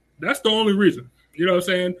it. That's the only reason. You know what I'm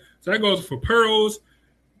saying? So that goes for pearls.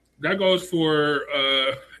 That goes for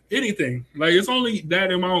anything. Like, it's only that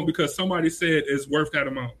amount because somebody said it's worth that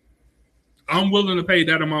amount. I'm willing to pay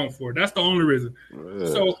that amount for it. That's the only reason. Yeah.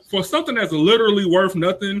 So for something that's literally worth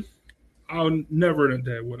nothing, I'll never do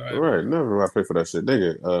that. Would I? Right, never will I pay for that shit,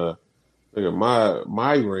 nigga.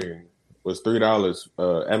 My ring was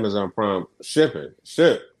 $3. Amazon Prime ship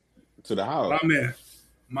to the house.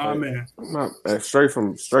 My man. Straight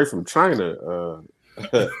from China.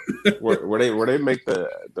 where they make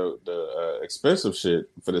the expensive shit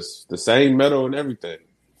for the same metal and everything.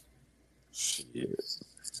 Shit.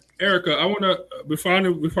 Erica, I want to before I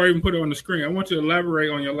even put it on the screen, I want you to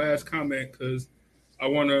elaborate on your last comment because I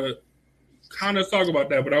want to kind of talk about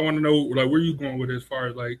that, but I want to know like where you going with it as far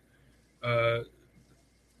as like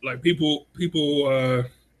people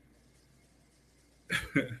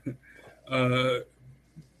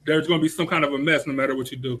there's going to be some kind of a mess no matter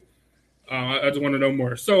what you do. I just want to know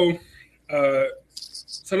more. So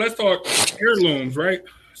let's talk heirlooms, right?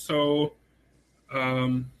 So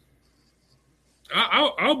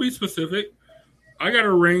I'll be specific. I got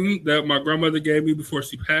a ring that my grandmother gave me before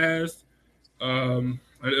she passed,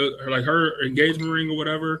 like her engagement ring or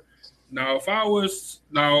whatever. Now,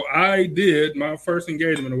 I did my first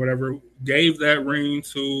engagement or whatever, gave that ring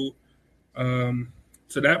to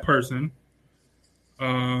that person,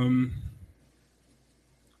 to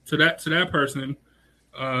that person.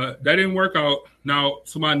 That didn't work out. Now,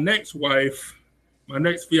 to my next wife, my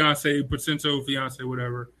next fiance, potential fiance,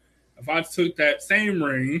 whatever. If I took that same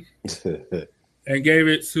ring and gave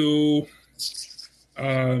it to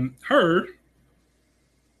her,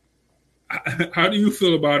 how do you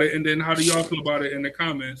feel about it? And then how do y'all feel about it in the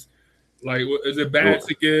comments? Like, is it bad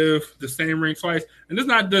to give the same ring twice? And it's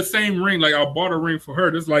not the same ring. Like, I bought a ring for her.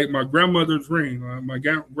 This is like my grandmother's ring, my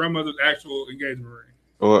grandmother's actual engagement ring.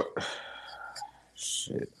 Well,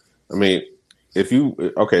 shit. I mean, if you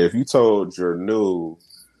told your new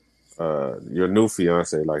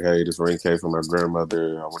fiance, like, hey, this ring came from my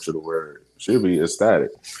grandmother, I want you to wear it, she'll be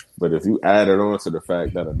ecstatic. But if you added on to the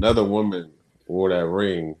fact that another woman wore that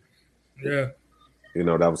ring, yeah, you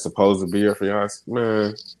know, that was supposed to be your fiance,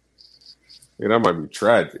 man, yeah, that might be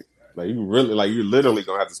tragic. Like, you're literally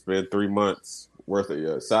gonna have to spend 3 months worth of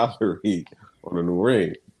your salary on a new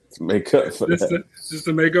ring to make up for that. Just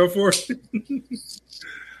to make up for it.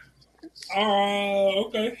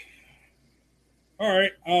 Okay. All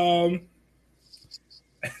right.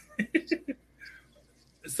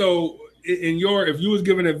 So if you was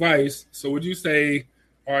giving advice, so would you say,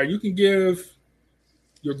 all right, you can give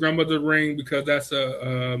your grandmother ring because that's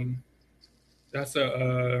a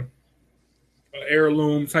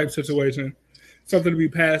heirloom type situation, something to be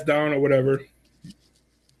passed down or whatever.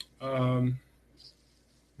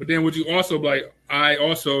 But then would you also be like, I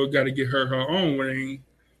also got to get her own ring,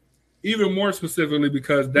 even more specifically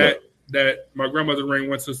because that my grandmother's ring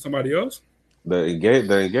went to somebody else? The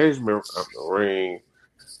engagement ring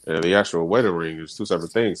and the actual wedding ring is two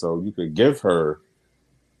separate things. So you could give her,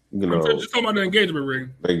 you know, I'm just talking about the engagement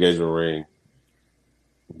ring. The engagement ring,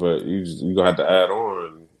 but you gonna have to add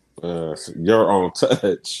on your own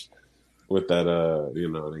touch with that,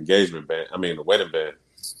 the engagement band. I mean, the wedding band.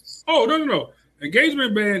 Oh no!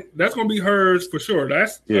 Engagement band, that's gonna be hers for sure.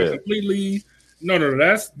 That's completely. No,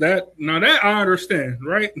 that's that. Now that I understand,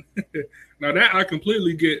 right? Now that I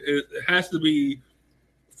completely get. It has to be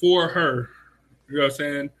for her. You know what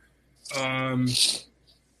I'm saying?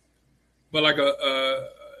 But like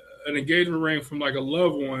an engagement ring from like a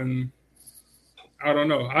loved one, I don't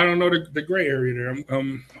know. I don't know the gray area there.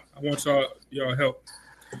 I want y'all help.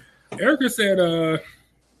 Erica said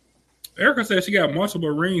she got multiple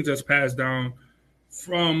rings that's passed down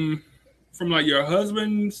from like your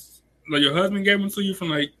husband's. Like your husband gave them to you from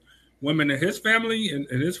like women in his family and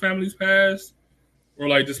his family's past, or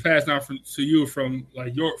like just passed down to you from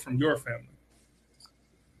your family.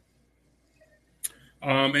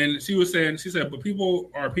 And she said, but people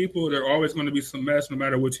are people. They're always going to be some mess, no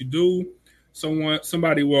matter what you do.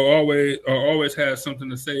 Somebody will always have something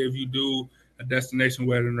to say if you do a destination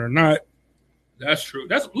wedding or not. That's true.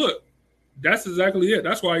 That's exactly it.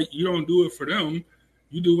 That's why you don't do it for them.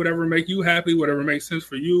 You do whatever make you happy, whatever makes sense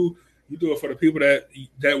for you. You do it for the people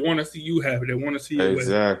that want to see you happy, that want to see you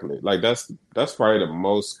exactly. Like that's probably the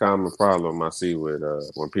most common problem I see with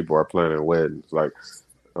when people are planning weddings. Like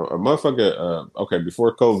a motherfucker. Okay,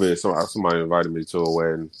 before COVID, somebody invited me to a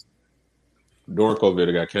wedding. During COVID,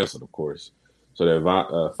 it got canceled, of course. So they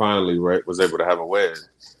finally was able to have a wedding,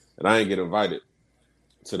 and I didn't get invited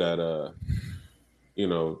to that.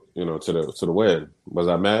 To the wedding. Was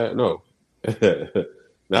I mad? No,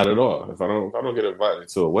 not at all. If I don't get invited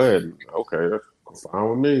to a wedding, okay, that's fine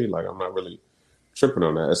with me. Like I'm not really tripping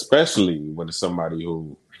on that, especially when it's somebody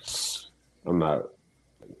who I'm not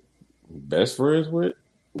best friends with.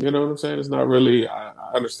 You know what I'm saying? It's not really.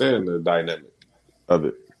 I understand the dynamic of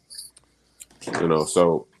it.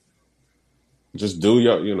 So just do you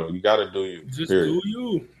got to do you. Just period. Do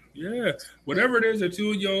you. Yeah. Whatever it is that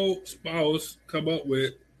you and your spouse come up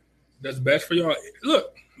with that's best for y'all.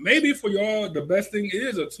 Look, maybe for y'all, the best thing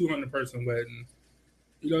is a 200-person wedding.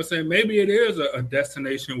 You know what I'm saying? Maybe it is a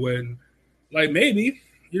destination wedding. Like maybe,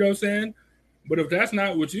 you know what I'm saying? But if that's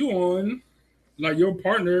not what you on, like your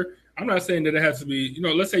partner, I'm not saying that it has to be,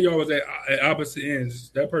 let's say y'all was at opposite ends.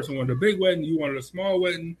 That person wanted a big wedding, you wanted a small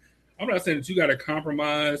wedding. I'm not saying that you got to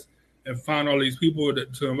compromise and find all these people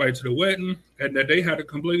to invite to the wedding and that they had a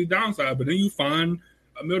completely downside. But then you find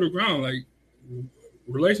a middle ground. Like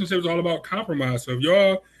relationships all about compromise. So if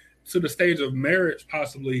y'all to the stage of marriage,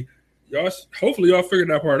 possibly, hopefully y'all figured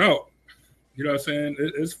that part out. You know what I'm saying?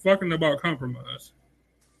 It's fucking about compromise.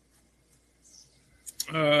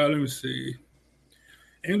 Let me see.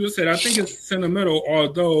 Angel said, I think it's sentimental,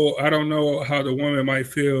 although I don't know how the woman might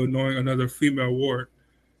feel knowing another female ward.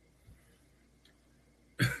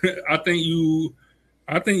 I think you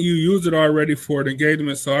used it already for the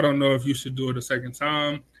engagement, so I don't know if you should do it a second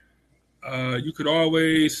time. You could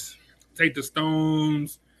always take the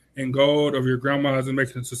stones and gold of your grandma's and make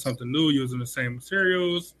it into something new using the same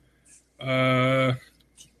materials.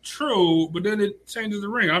 True, but then it changes the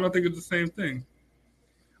ring. I don't think it's the same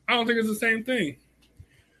thing.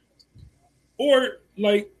 Or,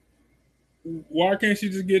 like, why can't she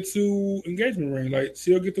just get 2 engagement rings? Like,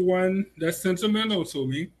 she'll get the one that's sentimental to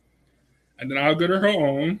me, and then I'll get her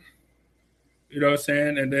own. You know what I'm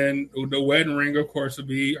saying? And then the wedding ring, of course, will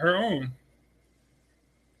be her own.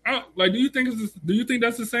 Do you think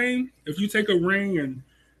that's the same? If you take a ring and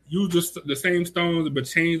use just the same stones but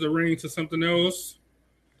change the ring to something else,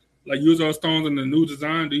 like use those stones in the new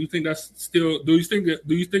design, do you think that's still? Do you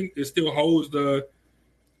think it still holds the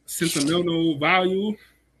sentimental value?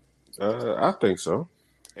 I think so.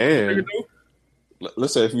 And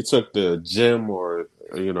let's say if you took the gem or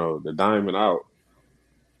the diamond out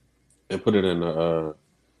and put it in a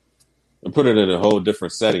whole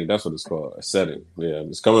different setting. That's what it's called, a setting. Yeah,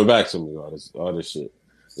 it's coming back to me, all this shit.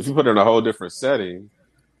 If you put it in a whole different setting,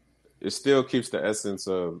 it still keeps the essence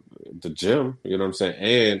of the gem. You know what I'm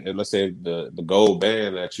saying? And let's say the gold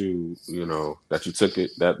band that you took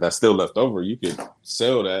it that's still left over, you could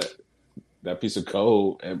sell that piece of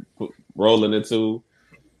gold and roll it into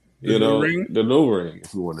the new ring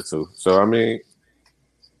if you wanted to. So I mean,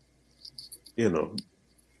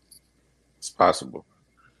 it's possible.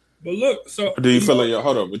 But look, so do you feel in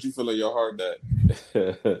your Would you feel in your heart that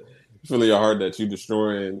you feel in your heart that you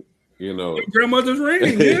destroying your grandmother's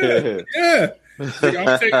ring? Yeah. Like,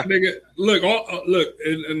 I'm taking, nigga. Look,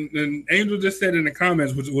 and Angel just said in the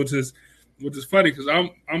comments, which is funny because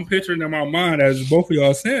I'm picturing in my mind as both of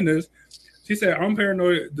y'all saying this. She said, I'm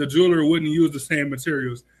paranoid the jeweler wouldn't use the same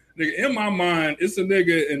materials. Nigga, in my mind, it's a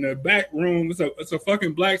nigga in the back room. It's a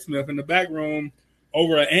fucking blacksmith in the back room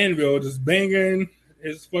over an anvil just banging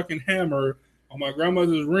his fucking hammer on my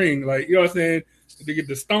grandmother's ring. Like, you know what I'm saying? To get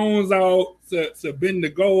the stones out, to bend the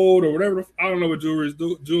gold or whatever. I don't know what jewelers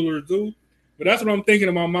do. But that's what I'm thinking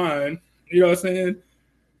in my mind. You know what I'm saying?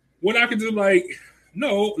 What I could do, like,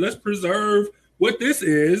 no, let's preserve what this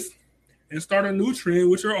is and start a new trend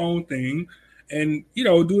with your own thing and,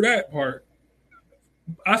 do that part.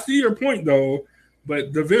 I see your point, though,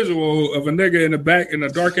 but the visual of a nigga in the back in a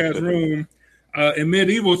dark-ass room in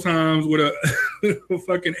medieval times with a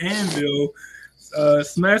fucking anvil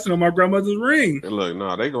smashing on my grandmother's ring. And look,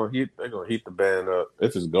 no, they're gonna heat the band up.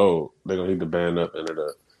 If it's gold, they're gonna heat the band up and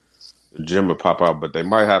the gem will pop out, but they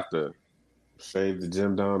might have to shave the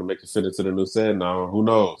gym down and make it fit into the new set. No, who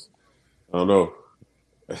knows? I don't know.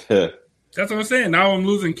 That's what I'm saying. Now I'm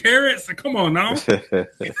losing carrots. Come on now.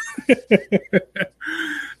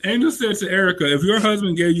 Angel said to Erica, if your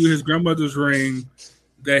husband gave you his grandmother's ring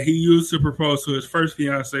that he used to propose to his first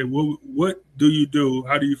fiance, what do you do?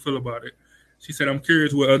 How do you feel about it? She said, I'm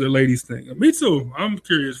curious what other ladies think. Me too. I'm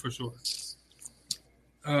curious for sure.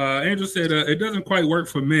 Angel said, it doesn't quite work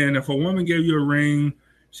for men. If a woman gave you a ring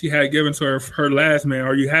she had given to her last man,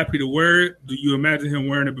 are you happy to wear it? Do you imagine him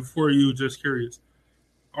wearing it before you? Just curious.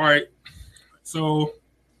 All right. So,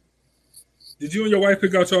 did you and your wife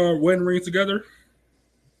pick out your wedding ring together?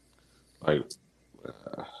 Like,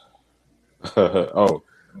 oh.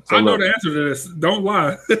 So I know the answer to this. Don't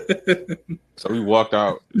lie. So we walked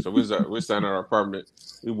out. So we're standing in our apartment.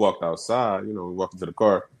 We walked outside. We walked into the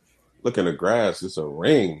car. Look in the grass. It's a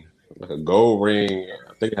ring, like a gold ring.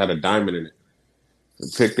 I think it had a diamond in it. We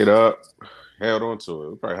picked it up, held on to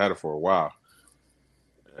it. We probably had it for a while.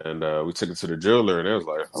 And we took it to the jeweler, and it was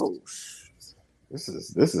like, oh, this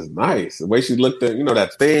is nice. The way she looked at,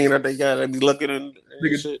 that thing that they got to be looking in.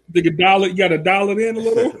 You got to dial it in a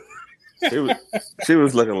little? She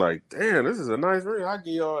was looking like, damn, this is a nice ring. I'll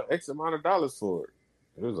give y'all X amount of dollars for it.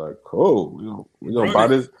 It was like, cool. We're gonna buy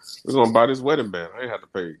this. We're gonna buy this wedding band. I ain't have to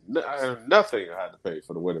pay. I had nothing. I had to pay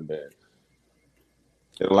for the wedding band.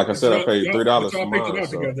 And like I said, I paid $3 for mine.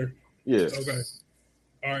 Together. Yeah. Okay.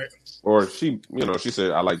 All right. Or she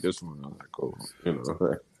said, I like this one. I was like, cool.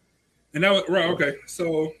 And that was right. Okay.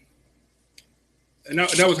 So, and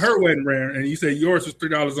that was her wedding ring, and you said yours was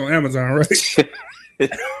 $3 on Amazon, right?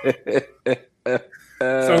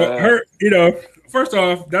 So her, first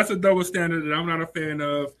off, that's a double standard that I'm not a fan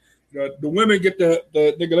of. The women get the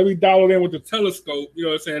nigga, let me dial it in with the telescope. You know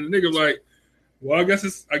what I'm saying? The nigga like, well, I guess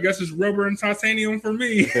it's rubber and titanium for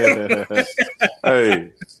me.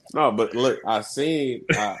 Hey, no, but look, I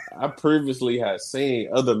previously had seen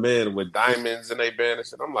other men with diamonds in their band and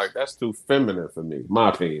shit. I'm like, that's too feminine for me. My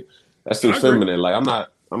opinion, that's too feminine. Like I'm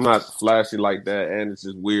not flashy like that, and it's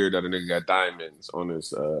just weird that a nigga got diamonds on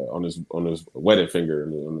his wedding finger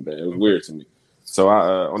on the band. It was weird to me. So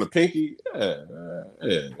I on the pinky, yeah,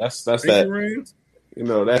 that's pinky that ring?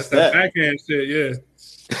 That's that backhand shit, yeah.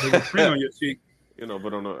 There's a print on your cheek.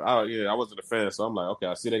 But I wasn't a fan, so I'm like, okay,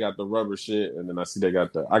 I see they got the rubber shit, and then I see I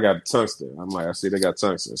got tungsten. I'm like, I see they got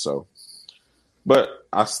tungsten, so. But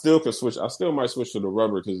I still could switch. I still might switch to the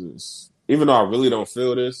rubber because even though I really don't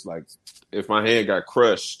feel this, like if my hand got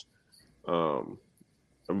crushed,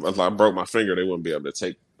 if I broke my finger, they wouldn't be able to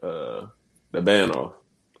take the band off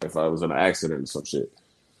if I was in an accident or some shit.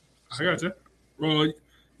 I got you. Well,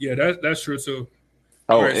 yeah, that's true too.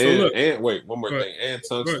 Oh, right, and wait, one more thing. And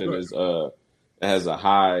tungsten is it has a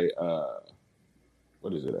high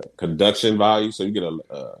what is it? Conduction value, so you get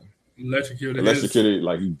electrocuted,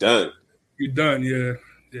 like you done. You done, yeah.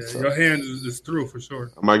 So, your hand is through for sure.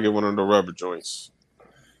 I might get one of the rubber joints.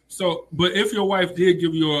 So, but if your wife did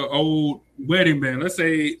give you an old wedding band, let's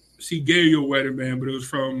say she gave you a wedding band, but it was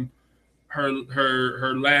from her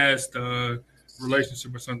last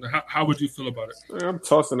relationship or something, how would you feel about it? Man, I'm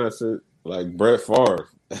tossing that shit like Brett Favre.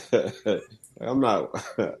 I'm not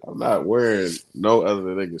wearing no other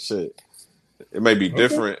nigga shit. It may be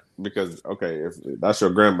different because if that's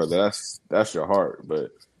your grandmother, that's your heart.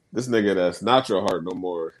 But this nigga that's not your heart no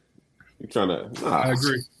more. You trying to? Nah.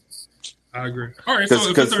 I agree. All right,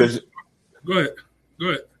 so go ahead.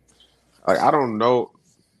 Like I don't know.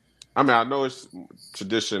 I mean, I know it's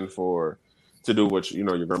tradition to do what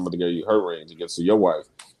your grandmother gave you her ring to give to your wife,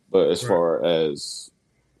 but as far as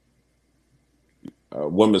a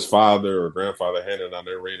woman's father or grandfather handing out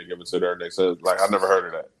their ring to give it to their next husband, like I never heard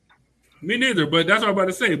of that. Me neither, but that's what I'm about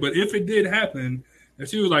to say. But if it did happen, and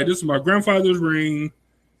she was like, "This is my grandfather's ring,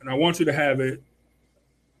 and I want you to have it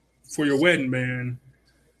for your wedding band,"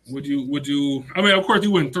 would you? I mean, of course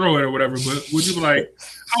you wouldn't throw it or whatever, but would you be like,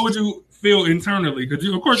 how would you feel internally? Because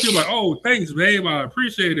of course you're like, "Oh, thanks, babe, I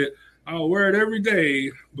appreciate it. I'll wear it every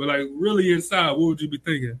day." But like, really inside, what would you be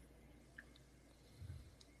thinking?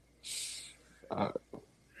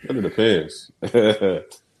 It depends.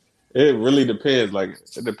 It really depends. Like,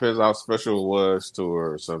 it depends how special it was to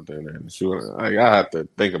her or something. And I have to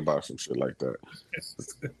think about some shit like that.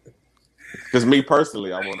 Because me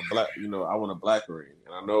personally, I want a black ring,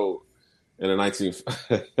 and I know in the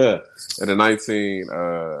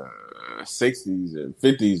 1960s and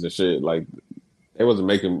 50s and shit, like they wasn't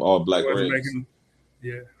making all black rings.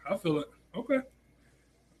 Yeah, I feel it. Okay.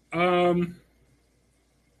 I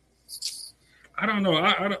don't know.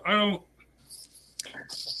 I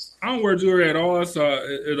don't wear jewelry at all, so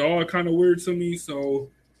it's all kind of weird to me.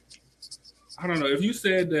 So I don't know. If you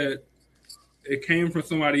said that it came from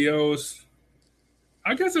somebody else,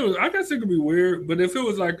 I guess it could be weird. But if it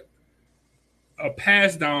was like a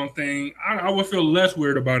pass down thing, I would feel less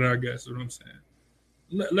weird about it. I guess is what I'm saying.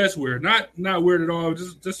 Less weird, not weird at all.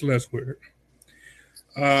 Just less weird.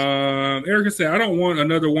 Erica said, "I don't want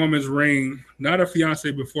another woman's ring. Not a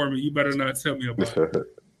fiance before me. You better not tell me about it."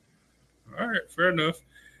 All right, fair enough.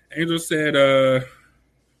 Angel said,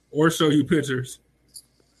 "Or show you pictures."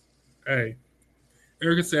 Hey,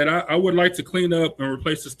 Erica said, I would like to clean up and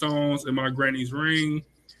replace the stones in my granny's ring.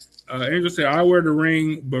 Angel said, I wear the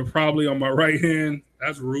ring, but probably on my right hand.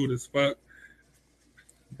 That's rude as fuck.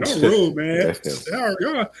 Y'all rude, man.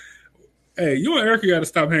 Y'all, hey, you and Erica got to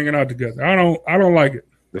stop hanging out together. I don't like it.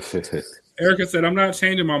 Erica said, I'm not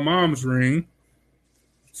changing my mom's ring.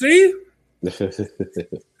 See?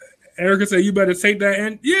 Erica said, you better take that.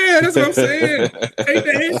 And yeah, that's what I'm saying. Take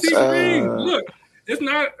the antique ring. Look, it's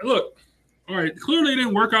not. Look, all right. Clearly, it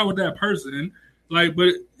didn't work out with that person. Like,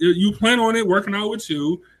 but you plan on it working out with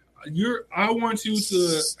you. I want you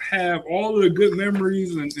to have all of the good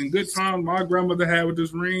memories and good times my grandmother had with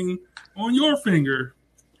this ring on your finger.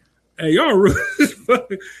 Hey, y'all rude as fuck.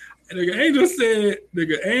 Nigga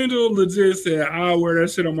Angel legit said, I'll wear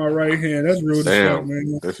that shit on my right hand. That's rude as fuck,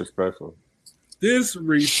 man.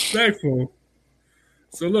 Disrespectful.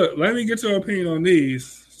 So look, let me get your opinion on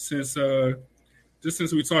these since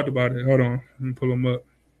we talked about it. Hold on, let me pull them up.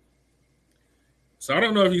 So I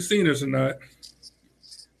don't know if you've seen this or not,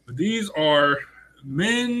 but these are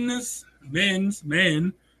men's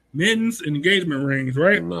engagement rings,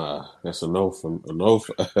 right? Nah, that's a no for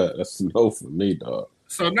that's a no for me, dog.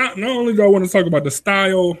 So not only do I want to talk about the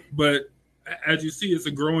style, but as you see, it's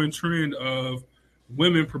a growing trend of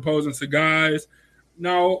women proposing to guys.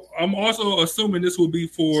 Now, I'm also assuming this will be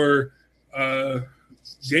for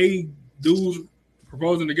gay dudes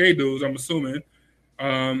proposing to gay dudes, I'm assuming.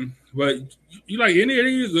 But you like any of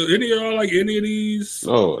these? Any of y'all like any of these?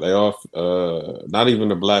 No, they all not even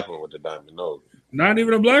the black one with the diamond. No. Not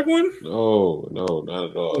even a black one? No,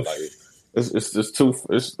 not at all. Like it's just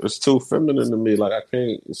too feminine to me. Like I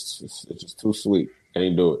can't. It's just too sweet.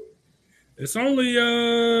 Can't do it. It's only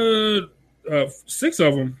 6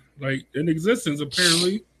 of them, like in existence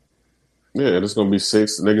apparently. Yeah, there's gonna be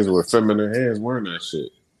 6 niggas with feminine hands wearing that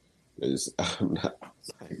shit.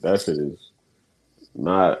 That shit is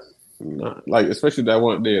not like, especially that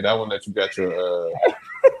one there, that one that you got your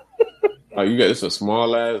like you got, it's a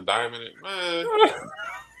small ass diamond, man.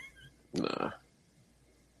 Nah.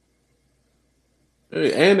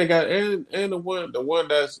 And they got and the one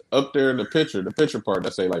that's up there in the picture part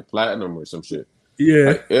that say like platinum or some shit. Yeah,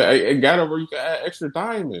 like, it got over. You can add extra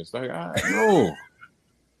diamonds. Like I know,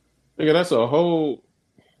 nigga, that's a whole.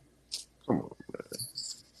 Come on, man.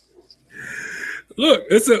 Look.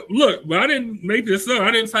 But I didn't make this up.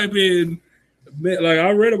 I didn't type in. Like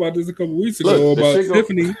I read about this a couple weeks ago about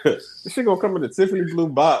Tiffany. This shit gonna come in the Tiffany blue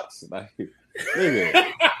box. Like,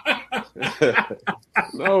 nigga.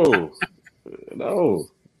 No.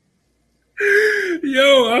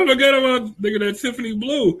 Yo, I forgot about nigga that Tiffany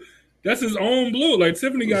blue. That's his own blue. Like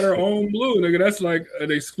Tiffany got her own blue, nigga. That's like an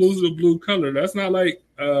exclusive blue color. That's not like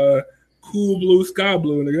cool blue, sky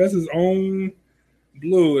blue, nigga. That's his own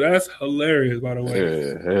blue. That's hilarious, by the way.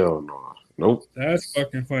 Yeah, hell no. Nope. That's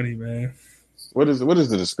fucking funny, man. What is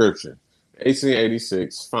the description?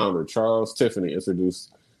 1886, founder Charles Tiffany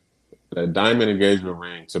introduced the diamond engagement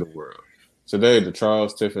ring to the world. Today, the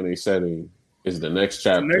Charles Tiffany setting is the next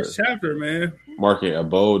chapter. The next chapter, man. Marking a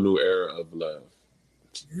bold new era of love.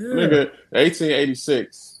 Yeah. Nigga,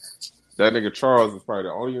 1886, that nigga Charles was probably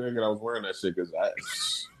the only nigga that was wearing that shit because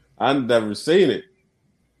I never seen it.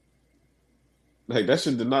 Like, that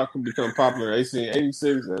shit did not become popular in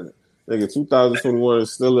 1886, and nigga, 2021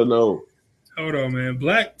 is still a no. Hold on, man.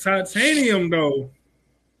 Black titanium, though.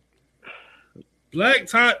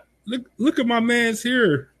 Look at my man's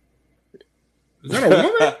here. Is that a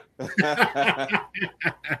woman?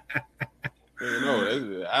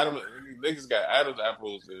 No, Adam. Niggas got Adam's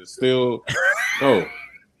apples and still no.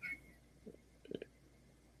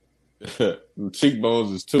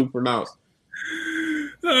 Cheekbones is too pronounced.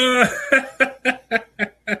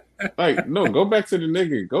 Like, no, go back to the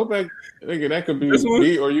nigga. Go back, nigga. That could be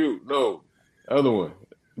me or you. No, other one,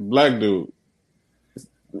 black dude.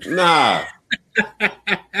 Nah,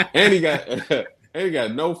 and he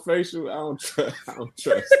got no facial. I don't trust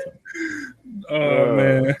him. Oh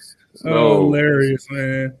man, no. Hilarious,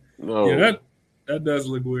 man. No, yeah, that does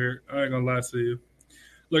look weird. I ain't gonna lie to you.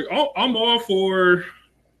 Look, I'm all for.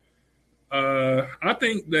 I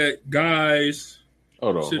think that guys.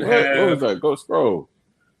 Hold on. What was that? Go scroll.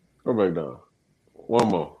 Go back down. One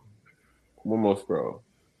more scroll.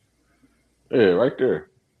 Yeah, right there.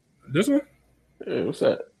 This one? Yeah, what's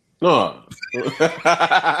that? No.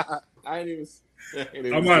 I ain't even I'm see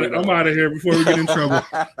that. out of here before we get in trouble.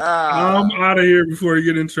 I'm out of here before we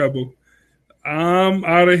get in trouble. I'm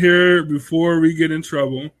out of here before we get in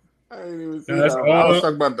trouble. I didn't even see That's that. all. I was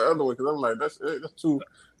talking about the other one because I'm like, that's two.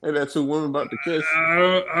 Ain't that two women about to kiss?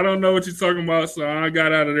 I don't know what you're talking about, so I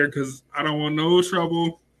got out of there because I don't want no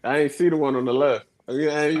trouble. I ain't see the one on the left. I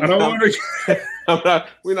don't want to.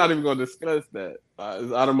 We're not even gonna discuss that.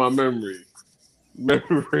 It's out of my memory.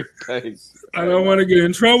 Memory thanks. I don't want to get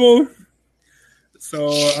in trouble,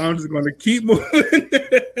 so I'm just going to keep moving.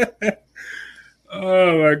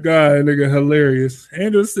 Oh my god, nigga, hilarious.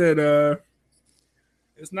 Andrew said,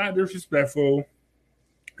 "It's not disrespectful.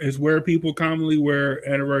 It's where people commonly wear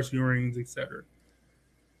anniversary rings, etc."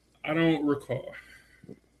 I don't recall.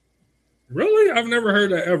 Really, I've never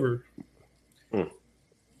heard that ever.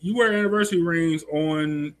 You wear anniversary rings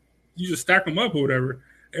on. You just stack them up or whatever.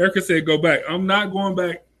 Erica said, "Go back." I'm not going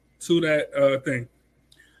back to that thing.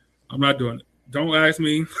 I'm not doing it. Don't ask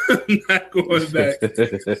me. I'm not going back to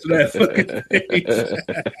that fucking page.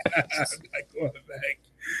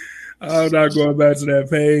 I'm not going back to that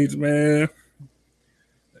page, man.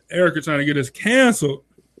 Erica trying to get us canceled.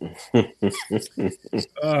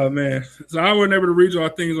 Oh man! So I wasn't able to read y'all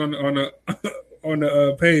things on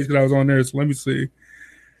the page because I was on there. So let me see.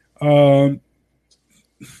 Y'all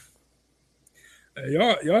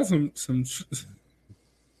some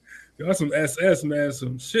y'all some SS, man,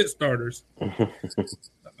 some shit starters.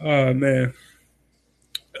 Man.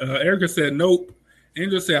 Erica said nope.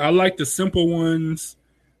 Angel said I like the simple ones,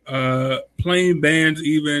 plain bands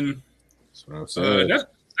even. That's what I'm saying.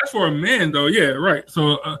 That's for a man though, yeah, right.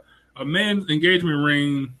 So a man's engagement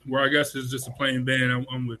ring, where I guess it's just a plain band.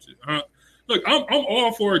 I'm with you. Look, I'm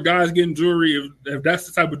all for guys getting jewelry if that's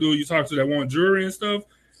the type of dude you talk to that want jewelry and stuff.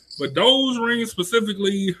 But those rings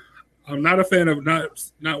specifically, I'm not a fan of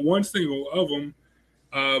not one single of them.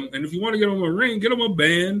 And if you want to get them a ring, get them a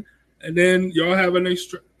band, and then y'all have an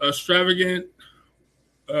extravagant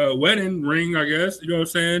wedding ring, I guess. You know what I'm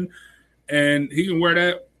saying? And he can wear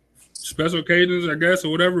that special occasions, I guess,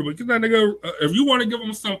 or whatever. But get that nigga, if you want to give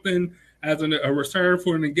him something as a return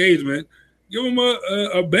for an engagement, give him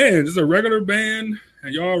a band, just a regular band,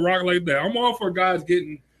 and y'all rock like that. I'm all for guys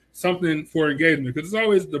getting something for engagement because it's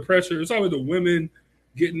always the pressure. It's always the women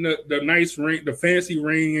getting the nice ring, the fancy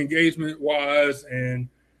ring engagement wise, and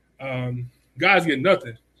guys get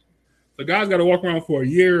nothing. The guys got to walk around for a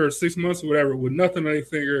year or 6 months or whatever with nothing on their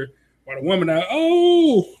finger. While the women are,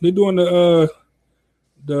 they're doing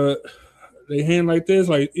they hand like this,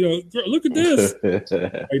 like, you know, girl, look at this.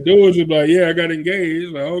 Like dudes are like, yeah, I got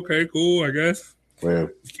engaged. Like, okay, cool, I guess. Well,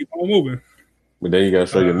 just keep on moving. But then you gotta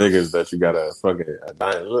show your niggas that you got a fucking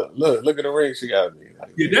diamond. Look at the ring she got me.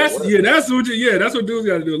 Like, that's what dudes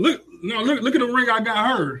gotta do. Look at the ring I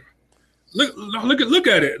got her. Look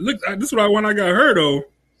at it. Look, this is what I want. I got her though.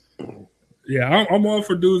 Yeah, I'm all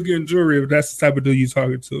for dudes getting jewelry if that's the type of dude you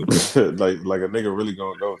talking to. like a nigga really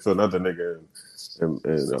gonna go to another nigga and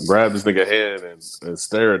grab this nigga hand and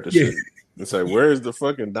stare at the shit and say, "Where's the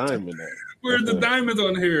fucking diamond at? Where's the diamonds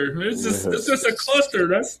on here? It's just a cluster.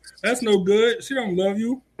 That's no good. She don't love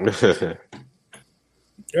you."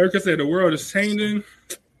 Erica said the world is changing.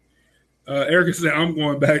 Erica said I'm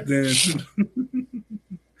going back then.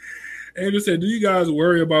 Andrew said, "Do you guys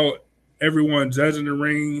worry about everyone judging the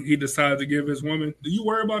ring he decides to give his woman? Do you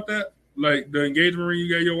worry about that? Like the engagement ring you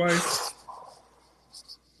gave your wife?"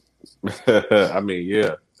 I mean,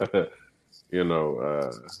 yeah. You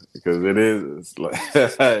know, because it is like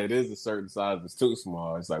it is a certain size that's too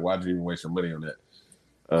small. It's like, why'd you even waste your money on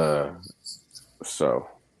that? So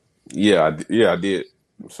yeah, I did.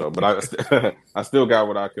 So, but I still got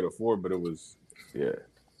what I could afford, but it was it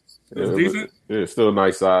was decent. It's still a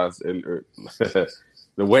nice size. The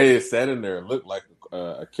way it's set in there, it looked like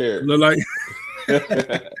a carrot. It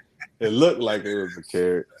looked like it was a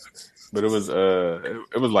carrot, but it was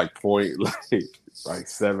like point like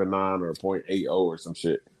 7.9 or 0.80 or some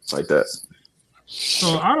shit like that.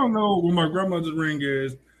 So I don't know what my grandmother's ring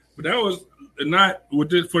is, but that was not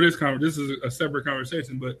with this for this conversation. This is a separate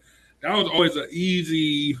conversation, but that was always an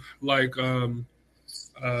easy like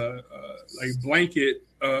blanket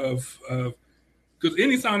of because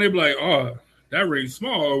anytime they'd be like, "Oh, that ring's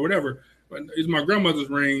small" or whatever, but it's my grandmother's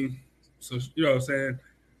ring, so you know what I'm saying.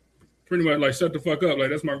 Pretty much like shut the fuck up. Like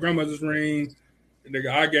that's my grandmother's ring. And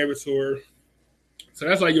nigga, I gave it to her. So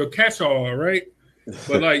that's like your catch-all, right?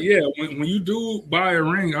 But like, yeah, when you do buy a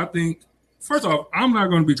ring, I think first off, I'm not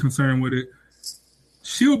going to be concerned with it.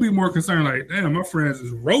 She'll be more concerned, like, damn, my friends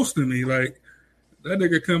is roasting me. Like that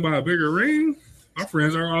nigga come buy a bigger ring. My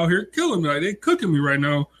friends are out here killing me. Like, they cooking me right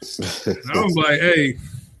now. And I'm like, hey,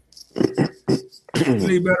 you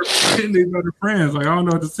need better friends. Like, I don't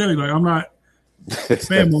know what to tell you. Like, I'm not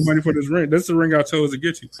paying more money for this ring. This is the ring I chose to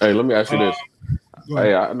get you. Hey, let me ask you this.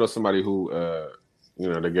 Hey, I know somebody who,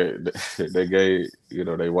 they gave,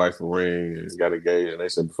 their wife a ring and got engaged, and they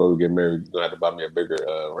said before we get married, you're gonna have to buy me a bigger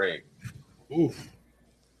ring. Oof.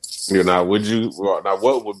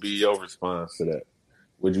 What would be your response to that?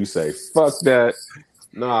 Would you say, fuck that?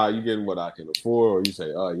 Nah, you getting what I can afford, or you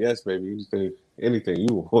say, oh yes, baby, anything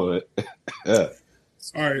you want. Yeah.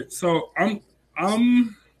 All right, so I'm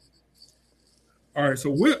all right.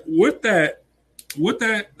 So with that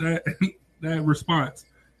that response,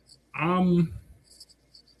 I'm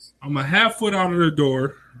a half foot out of the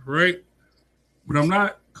door, right? But I'm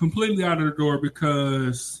not completely out of the door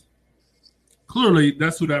because clearly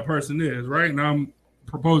that's who that person is, right? And I'm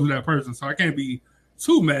proposing that person, so I can't be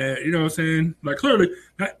too mad. You know what I'm saying? Like, clearly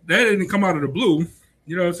that didn't come out of the blue.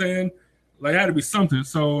 You know what I'm saying? Like, it had to be something.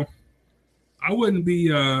 So I wouldn't be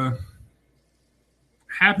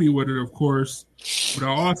happy with it, of course, but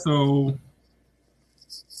I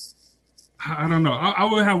don't know. I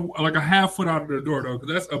would have like a half foot out of the door though,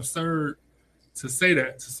 because that's absurd to say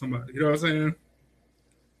that to somebody. You know what I'm saying?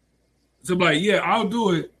 So like, yeah, I'll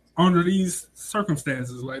do it under these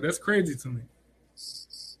circumstances. Like, that's crazy to me.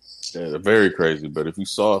 Yeah, very crazy. But if you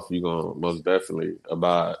soft, you're gonna most definitely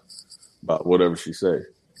abide by whatever she say.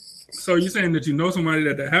 So you're saying that you know somebody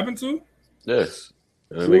that happened to? Yes.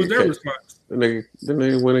 What was their response? Then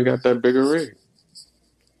they went and got that bigger ring.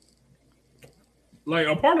 Like,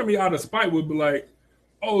 a part of me out of spite would be like,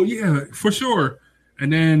 oh yeah, for sure.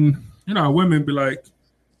 And then, women be like,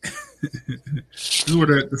 this is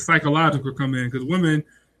where the psychological come in, because women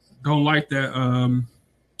don't like that.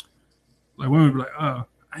 Like, women be like, I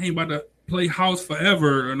ain't about to play house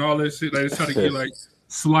forever and all that shit. Like, they try to get like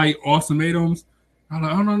slight ultimatums. I'm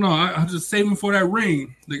like, oh no, I'm just saving for that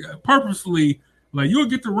ring. Like, purposefully, like, you'll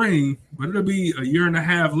get the ring, but it'll be a year and a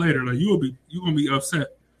half later. Like, you're gonna be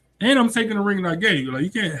upset. And I'm taking the ring that I gave you. Like,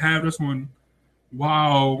 you can't have this one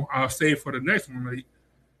while I'll save for the next one. Like,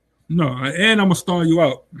 no, and I'm gonna stall you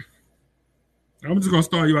out. I'm just gonna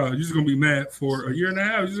stall you out. You're just gonna be mad for a year and a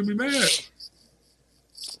half. You're just gonna be mad.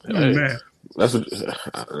 You're gonna be mad. That's what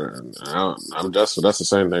that's the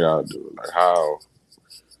same thing I would do. Like, how?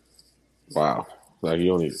 Wow. Like, you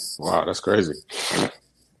don't even. Wow, that's crazy.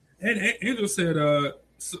 And Angel said,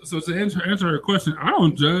 so to answer her question, I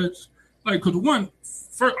don't judge. Like, because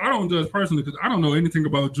first, I don't judge personally because I don't know anything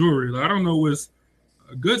about jewelry. Like, I don't know what's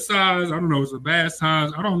a good size. I don't know what's a bad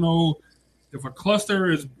size. I don't know if a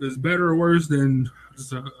cluster is better or worse than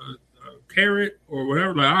just a carat or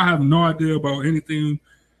whatever. Like, I have no idea about anything.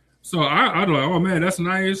 So I'd be like, oh man, that's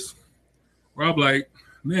nice. Or I'd be like,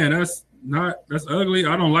 man, that's ugly.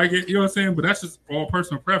 I don't like it. You know what I'm saying? But that's just all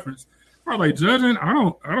personal preference. Probably like judging, I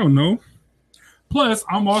don't know. Plus,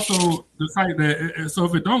 I'm also the type that, so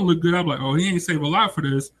if it don't look good, I'm like, oh, he ain't save a lot for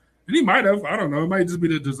this. And he might have. I don't know. It might just be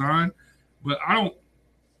the design. But I'm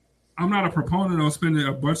not a proponent on spending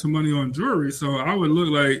a bunch of money on jewelry. So I would look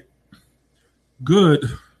like good.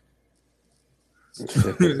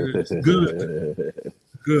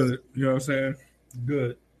 Good. You know what I'm saying?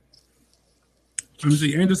 Good. Let me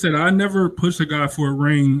see. Angel said, I never push a guy for a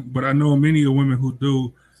ring, but I know many of women who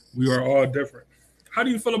do. We are all different. How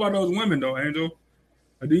do you feel about those women, though, Angel?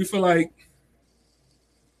 Or do you feel like,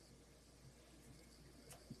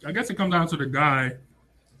 I guess it comes down to the guy.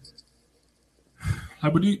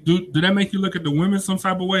 Like, but do that make you look at the women some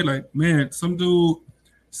type of way? Like, man, some dude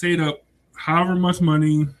saved up however much money,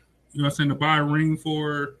 you know what I'm saying, to buy a ring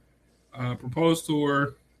for, proposed to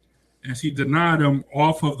her, and she denied him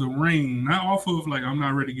off of the ring, not off of like, I'm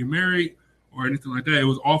not ready to get married or anything like that. It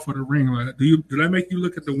was off of the ring. Like, do that make you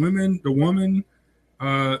look at the woman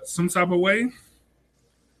some type of way?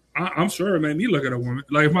 I'm sure it made me look at a woman.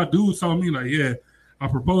 Like, if my dude told me, like, yeah, I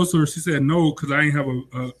proposed to her, she said no because I ain't have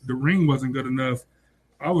the ring wasn't good enough,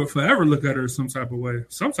 I would forever look at her some type of way.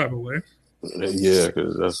 Yeah,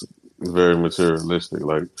 because that's very materialistic.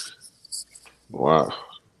 Like, wow.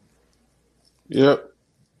 Yep.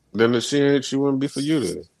 Then she wouldn't be for you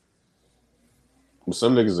then.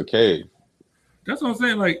 Some niggas a cave. That's what I'm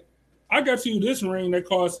saying. Like, I got you this ring that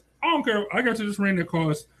costs, I don't care. I got you this ring that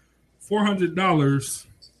costs $400.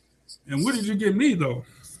 And what did you get me, though?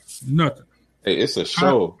 Nothing. Hey, it's a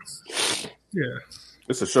show. Yeah.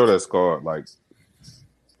 It's a show that's called, like,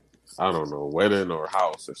 I don't know, Wedding or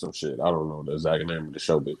House or some shit. I don't know the exact name of the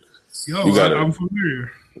show, but I'm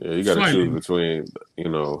familiar. Yeah, you got to choose between,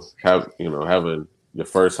 having your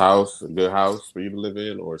first house, a good house for you to live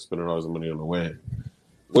in, or spending all this money on the wedding.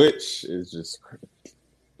 which is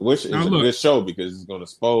a good show because it's going to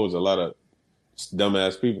expose a lot of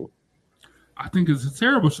dumbass people. I think it's a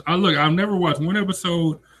terrible show. I've never watched one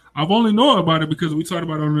episode. I've only known about it because we talked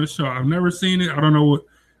about it on this show. I've never seen it. I don't know what.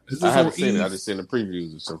 I haven't seen it. I just seen the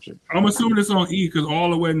previews or some shit. I'm assuming it's on E because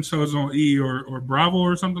all the wedding shows on E or Bravo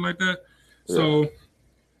or something like that. Yeah. So,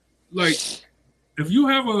 like, if you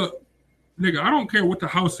have a nigga, I don't care what the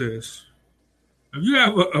house is. If you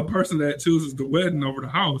have a person that chooses the wedding over the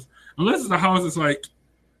house, unless it's a house that's like,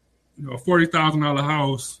 a $40,000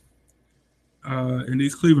 house in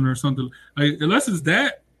East Cleveland or something, like unless it's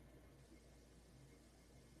that,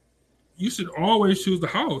 you should always choose the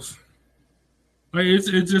house. Like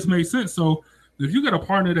it just makes sense. So if you got a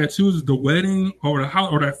partner that chooses the wedding or the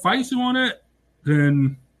house or that fights you on it,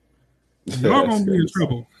 then y'all gonna be in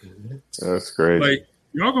trouble. That's crazy. Like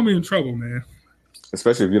y'all gonna be in trouble, man.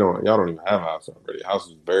 Especially if y'all don't even have a house already. House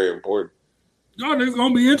is very important. Y'all niggas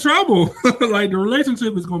gonna be in trouble. Like the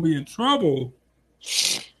relationship is gonna be in trouble.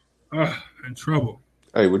 In trouble.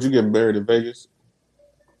 Hey, would you get married in Vegas?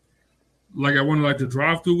 Like I want to the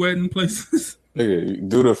drive-through wedding places. Nigga,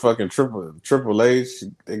 do the fucking triple H.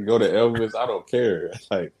 They go to Elvis. I don't care.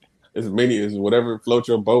 Like as many as whatever floats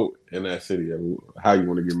your boat in that city. How you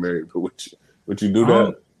want to get married? But would you do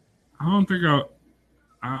that? I don't think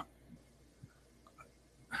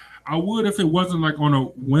I would if it wasn't like on a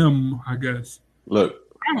whim. I guess. Look,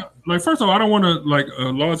 first of all, I don't want to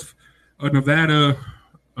lost a Nevada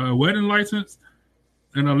wedding license,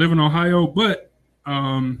 and I live in Ohio, but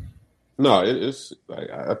no, it's like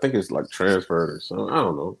I think it's like transferred or something. I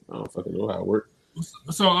don't know. I don't fucking know how it works.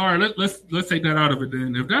 So all right, let's take that out of it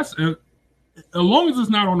then. As long as it's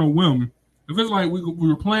not on a whim, if it's like we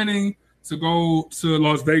were planning to go to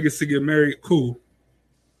Las Vegas to get married, cool.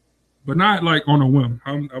 But not like on a whim.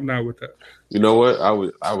 I'm not with that. You know what?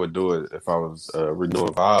 I would do it if I was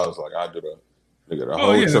renewing vows. Like I do the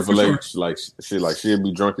whole Triple H. Sure. She'd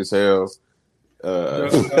be drunk as hell.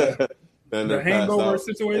 The hangover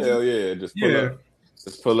situation. Hell yeah!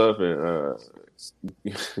 Just pull up and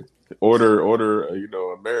order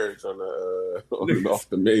a marriage on off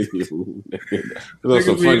the menu. That's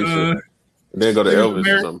some funny shit. And then go to Elvis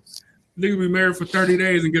or something. Nigga be married for 30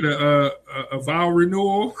 days and get a vow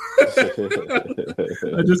renewal just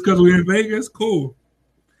because we in Vegas. Cool.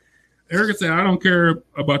 Erica said, "I don't care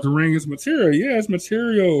about the ring. It's material. Yeah, it's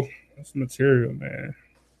material. It's material, man."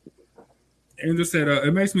 And just said,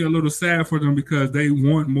 "It makes me a little sad for them because they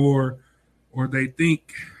want more, or they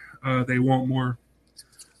think they want more.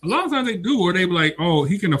 A lot of times they do, or they be like, oh,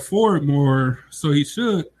 he can afford more, so he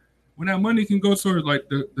should. When that money can go toward like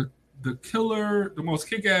the killer, the most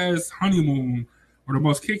kick-ass honeymoon, or the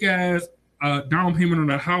most kick-ass down payment on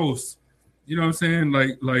a house. You know what I'm saying?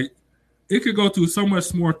 Like it could go through so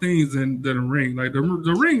much more things than a ring. Like the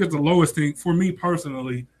ring is the lowest thing for me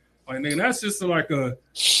personally. Like, nigga, that's just like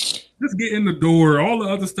just get in the door. All the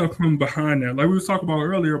other stuff comes behind that. Like we was talking about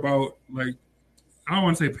earlier about like, I don't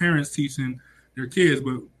want to say parents teaching their kids,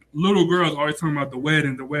 but little girls always talking about the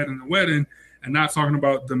wedding, and not talking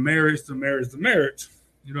about the marriage. You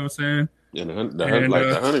know what I'm saying? Yeah,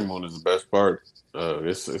 the honeymoon is the best part.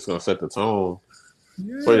 It's gonna set the tone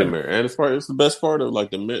for your marriage, and it's the best part of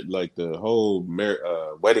the whole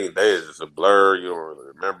wedding day is just a blur. You don't really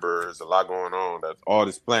remember. There's a lot going on. That's all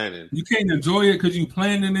this planning. You can't enjoy it because you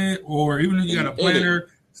planning it, or even if you got a planner,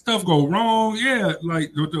 stuff go wrong. Yeah,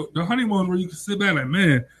 like the honeymoon where you can sit back like,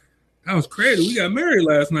 man, that was crazy. We got married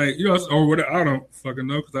last night, or whatever. I don't fucking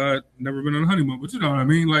know because I've never been on a honeymoon, but you know what I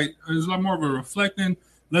mean. Like it's a lot more of a reflecting.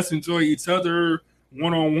 Let's enjoy each other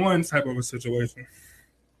one-on-one type of a situation.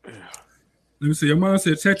 Let me see. Your mom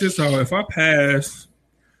said, check this out. If I pass,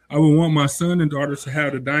 I would want my son and daughter to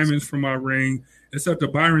have the diamonds from my ring. It's up to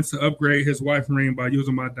Byron to upgrade his wife's ring by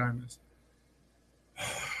using my diamonds.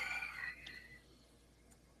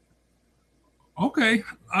 Okay.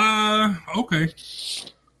 Okay.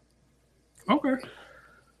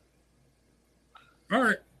 All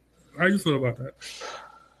right. How you feel about that?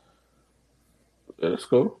 That's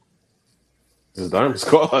cool. His diamonds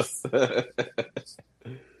cost.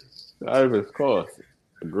 Diamonds cost.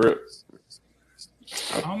 A grip.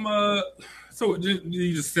 So do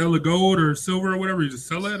you just sell the gold or silver or whatever? You just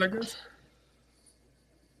sell it, I guess.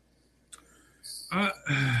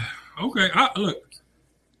 Okay. Look.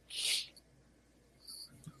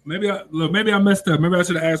 Maybe I messed up. Maybe I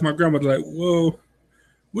should have asked my grandmother. Like, well,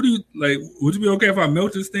 what do you like? Would you be okay if I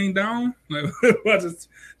melt this thing down? Like, if I just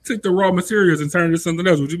took the raw materials and turned it into something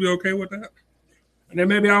else? Would you be okay with that? And then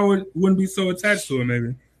maybe I wouldn't be so attached to it.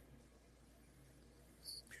 Maybe.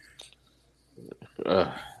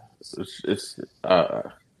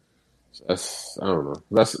 I don't know.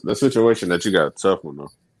 That's the situation that you got a tough one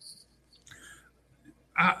though.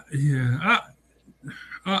 Yeah.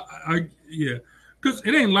 Because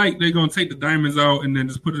it ain't like they're gonna take the diamonds out and then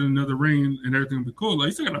just put it in another ring and everything will be cool. Like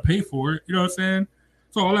you still gotta pay for it. You know what I'm saying?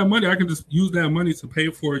 So all that money, I can just use that money to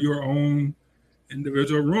pay for your own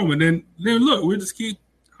individual room, and then look, we just keep.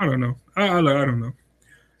 I don't know. I don't know.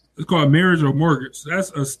 It's called Marriage or Mortgage.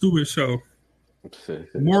 That's a stupid show.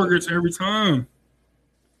 Mortgage every time.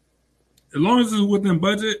 As long as it's within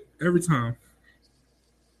budget, every time.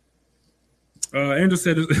 Andrew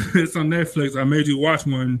said it's on Netflix. I made you watch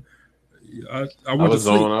one. I went to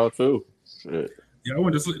sleep. Zoned out too. Shit. Yeah, I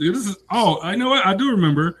went to sleep. This is I know what I do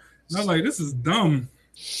remember. And I was like, this is dumb.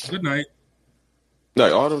 Good night.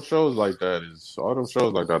 Like all them shows like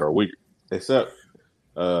that are weak, except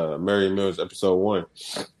Mary and Millions episode 1.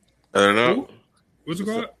 I don't know. What's it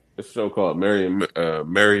called? It's a show called Mary and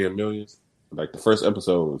Millions. Like the first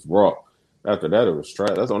episode was raw. After that, it was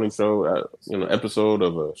trash. That's the only show, episode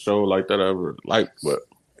of a show like that I ever liked. But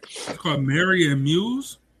it's called Mary and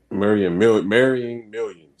Muse. Marrying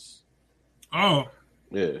Millions. Oh,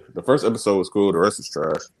 yeah. The first episode was cool. The rest is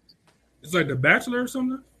trash. It's like The Bachelor or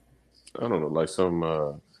something. I don't know, like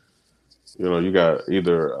some. You got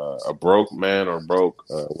either a broke man or broke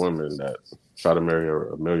woman that try to marry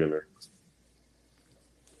a millionaire.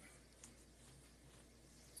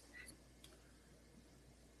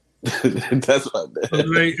 That's what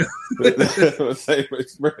the same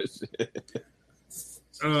expression.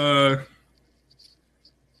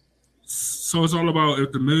 So it's all about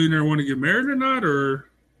if the millionaire want to get married or not, or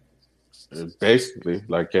basically,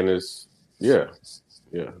 like, and it's yeah,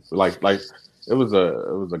 like it was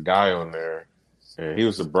a guy on there, and he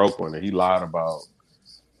was a broke one, and he lied about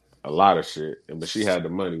a lot of shit, but she had the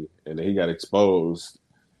money, and then he got exposed.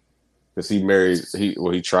 Because he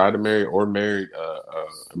tried to marry or married a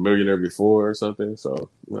millionaire before or something. So,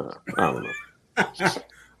 I don't know.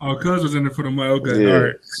 Oh, cuz was in there for the money. Okay, yeah, all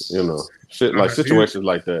right. Shit, like situations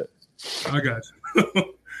like that. I got you.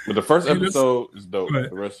 But the first episode is dope. The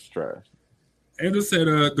rest is trash. Andrew said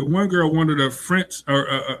the one girl wanted a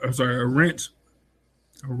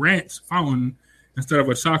ranch fountain instead of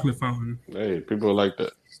a chocolate fountain. Hey, people like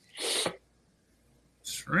that.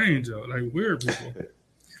 Strange though, like weird people.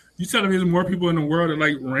 You telling me there's more people in the world that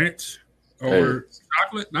like ranch or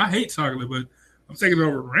chocolate? And I hate chocolate, but I'm taking it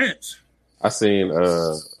over ranch. I seen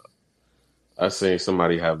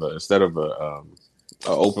somebody have instead of a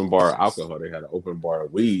open bar of alcohol, they had an open bar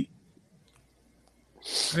of weed.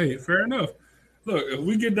 Hey, fair enough. Look, if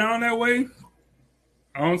we get down that way,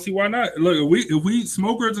 I don't see why not. Look, if we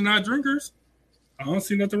smokers and not drinkers, I don't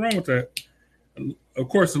see nothing wrong with that. Of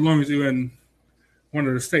course, as long as you're in one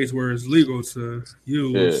of the states where it's legal to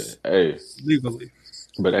use legally.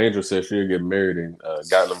 But Angel said she'll get married in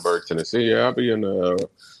Gatlinburg, Tennessee. Yeah, I'll be in the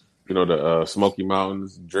Smoky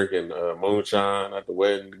Mountains drinking moonshine at the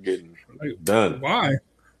wedding, getting done. Why?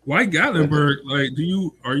 Why Gatlinburg? Like,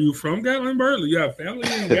 are you from Gatlinburg? Do you have family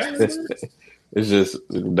in Gatlinburg? It's just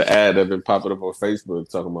the ad that been popping up on Facebook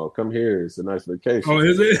talking about come here. It's a nice vacation. Oh,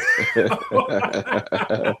 is it?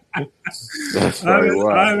 That's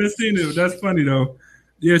I haven't seen it. That's funny though.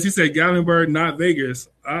 Yeah, she said Gatlinburg, not Vegas.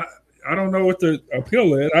 I don't know what the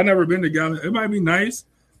appeal is. I've never been to Gatlinburg. It might be nice.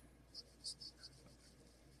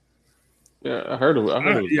 Yeah, I heard it.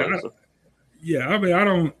 I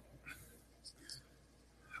mean,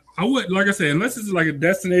 I would, like I said, unless it's like a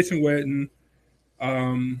destination wedding,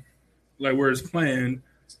 like where it's planned.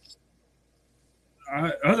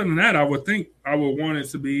 Other than that, I would think I would want it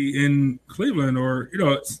to be in Cleveland or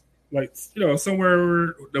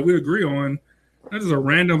somewhere that we agree on. Not just a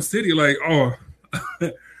random city. Like, oh,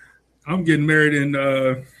 I'm getting married in.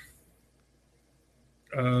 I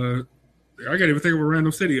can't even think of a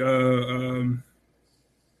random city.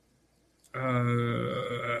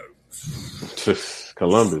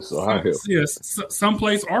 Columbus, Ohio. Yes,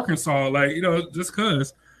 someplace Arkansas. Like, just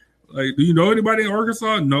cause. Like, do you know anybody in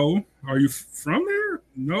Arkansas? No. Are you from there?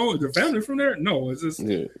 No. Is your family from there? No. It's just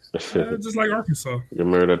just like Arkansas. You're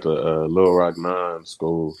married at the Little Rock 9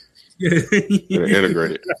 school. Yeah. They're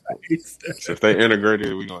integrated. If they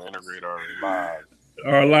integrated, we're gonna integrate our lives.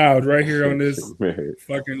 Are allowed right here on this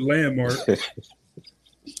fucking landmark.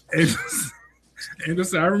 And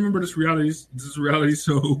just, I remember this reality show, this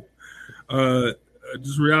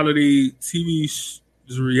reality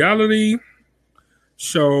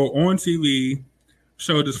show on TV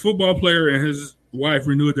showed this football player and his wife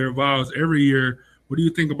renewed their vows every year. What do you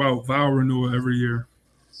think about vow renewal every year?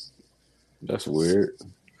 That's weird.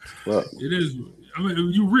 Well, it is. I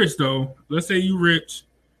mean, you rich though. Let's say you rich.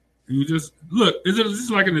 And you just look, is it just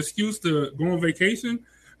like an excuse to go on vacation?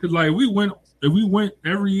 Because like if we went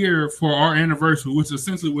every year for our anniversary, which is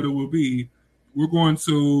essentially what it will be, we're going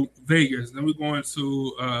to Vegas, then we're going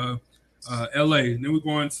to LA, then we're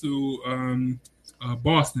going to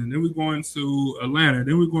Boston, then we're going to Atlanta,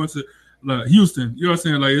 then we're going to Houston. You know what I'm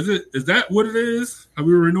saying? Like, is that what it is? Are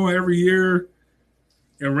we renewing every year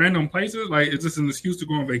in random places? Like, is this an excuse to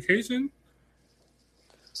go on vacation?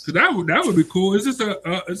 So that would be cool. It's just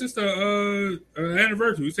a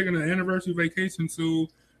anniversary. We're taking an anniversary vacation to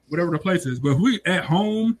whatever the place is. But if we at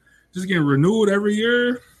home just getting renewed every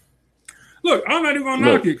year, look, I'm not even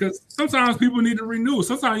gonna knock it because sometimes people need to renew.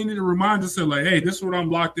 Sometimes you need to remind yourself, like, hey, this is what I'm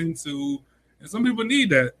locked into, and some people need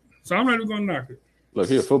that. So I'm not even gonna knock it. Look,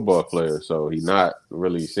 he's a football player, so he's not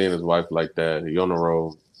really seeing his wife like that. He on the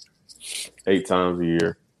road 8 times a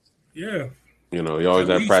year. Yeah. You know, he always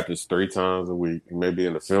at practice 3 times a week. He may be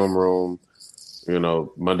in the film room, you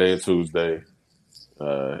know, Monday and Tuesday.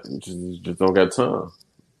 Just don't got time.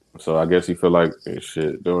 So I guess he feel like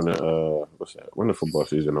shit during the when the football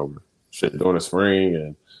season over? Shit during the spring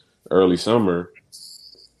and early summer.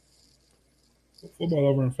 Football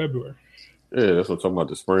over in February. Yeah, that's what I'm talking about.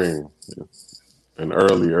 The spring and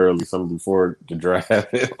early summer before the draft.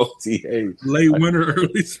 OTA, late winter,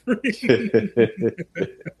 early spring. He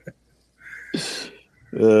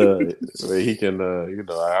can, you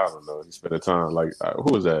know, I don't know. He spent the time like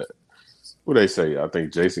who was that? Who they say? I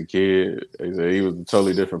think Jason Kidd. They said he was a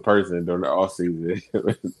totally different person during the off season.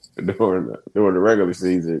 during the regular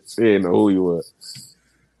season, he didn't know who he was.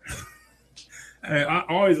 Hey, I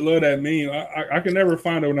always love that meme. I can never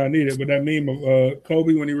find it when I need it, but that meme of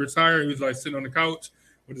Kobe when he retired, he was like sitting on the couch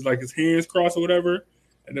with his hands crossed or whatever,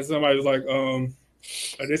 and then somebody was like,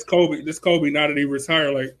 this Kobe, now that he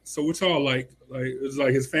retired, like, so what y'all like? Like, it's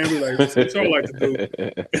like his family, like, so what y'all like to do?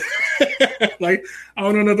 Like, I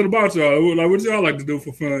don't know nothing about y'all. Like, what y'all like to do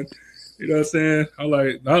for fun? You know what I'm saying? I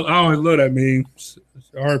always love that meme.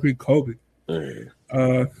 R.I.P. Kobe. And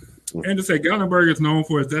to say Gatlinburg is known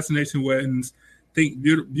for its destination weddings. Think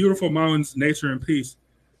beautiful mountains, nature, and peace.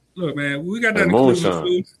 Look, man, we got that in Cleveland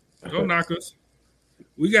too. Don't knock us.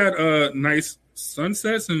 We got nice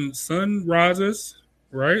sunsets and sunrises,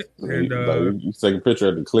 right? And you take a picture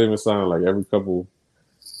of the Cleveland sign, like every couple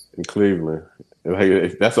in Cleveland.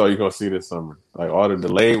 Like, that's all you're gonna see this summer. Like all the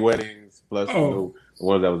delayed weddings, plus the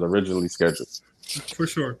one that was originally scheduled. For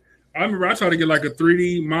sure. I remember I tried to get like a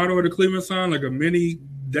 3D model of the Cleveland sign, like a mini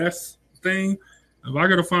desk thing. If I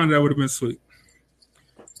could have found that, would have been sweet.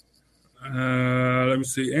 Let me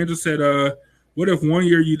see. Andrew said, what if one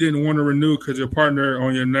year you didn't want to renew because your partner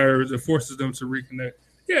on your nerves, it forces them to reconnect?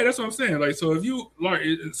 Yeah, that's what I'm saying. Like, so if you like,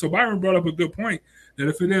 so Byron brought up a good point that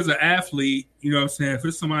if it is an athlete, you know what I'm saying, if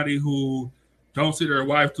it's somebody who don't see their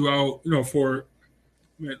wife throughout, you know,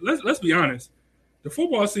 let's be honest, the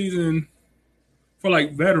football season for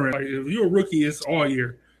like veterans, like if you're a rookie, it's all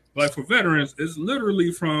year. But like for veterans, it's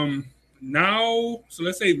literally from now. So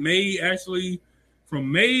let's say May, actually, from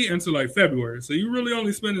May until like February. So you're really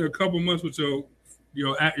only spending a couple months with your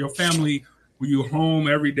family, where you home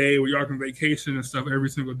every day, where y'all can vacation and stuff every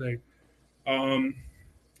single day. You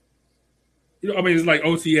know, I mean, it's like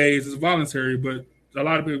OTAs, it's voluntary, but a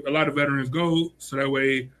lot of veterans go so that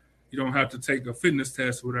way you don't have to take a fitness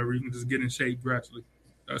test or whatever. You can just get in shape gradually.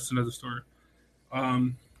 That's another story.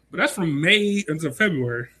 But that's from May until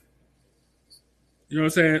February. You know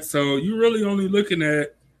what I'm saying? So you're really only looking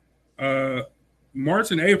at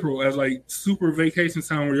March and April as like super vacation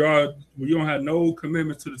time where you don't have no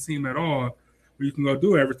commitment to the team at all, where you can go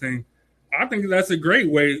do everything. I think that's a great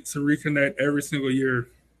way to reconnect every single year.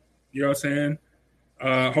 You know what I'm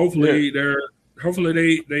saying? Hopefully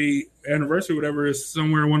they anniversary, whatever, is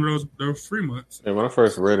somewhere in one of those 3 months. And when I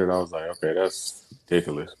first read it, I was like, okay, that's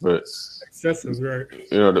ridiculous. But excessive, right?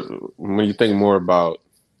 You know, when you think more about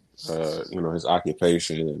you know, his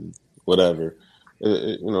occupation and whatever,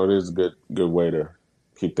 you know, it is a good way to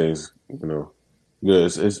keep things, you know,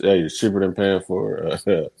 good. It's cheaper than paying for a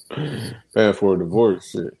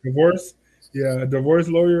divorce. Shit. Divorce, yeah, a divorce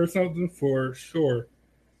lawyer or something for sure.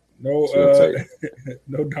 No,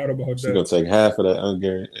 no doubt about that. She's gonna take half of that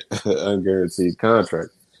unguaranteed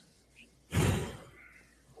contract.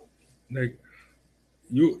 Like,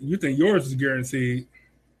 you think yours is guaranteed?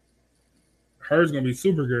 Hers gonna be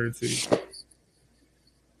super guaranteed.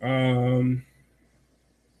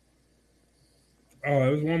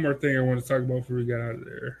 There was one more thing I wanted to talk about before we got out of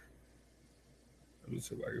there. Let me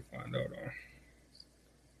see if I can find out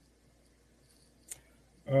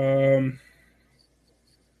on.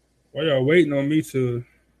 While y'all waiting on me to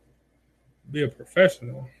be a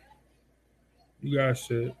professional, you guys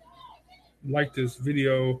should like this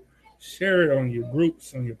video, share it on your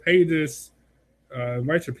groups, on your pages.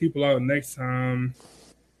 Invite your people out next time.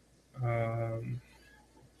 I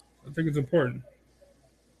think it's important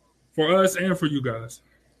for us and for you guys.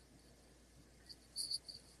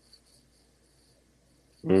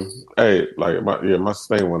 Hey, like my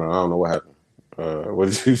thing went on. I don't know what happened. What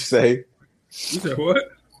did you say? You said what?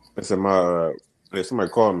 I said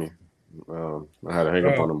somebody called me. I had to hang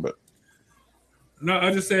up on them, but no,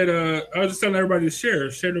 I just said I was just telling everybody to share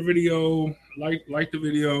the video, like the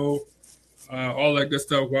video, all that good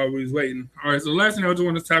stuff while we was waiting. All right, so the last thing I just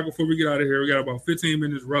want to tackle before we get out of here, we got about 15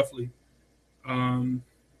 minutes roughly. All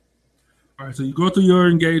right, so you go through your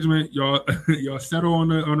engagement, y'all settle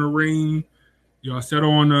on a ring, y'all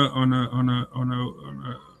settle on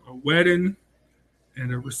a wedding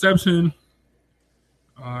and a reception.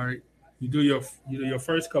 All right, you do your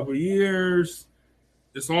first couple of years.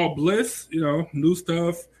 It's all bliss, new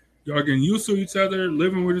stuff. Y'all getting used to each other,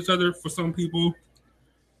 living with each other for some people.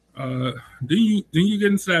 Then you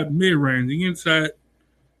get into that mid range. You get into that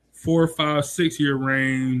 4, 5, 6 year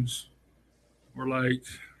range, where like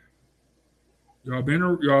y'all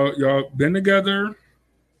been together.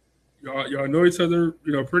 Y'all know each other,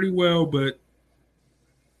 pretty well, but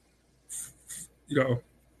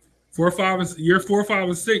 4, 5, and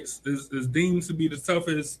 6 is deemed to be the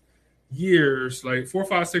toughest years. Like 4,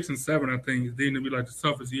 5, 6, and 7, I think, is deemed to be like the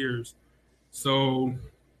toughest years. So,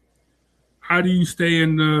 how do you stay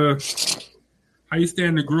in the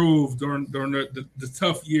groove during the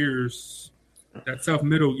tough years, that tough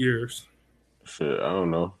middle years? Shit, I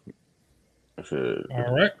don't know. Shit.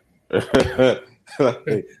 All right.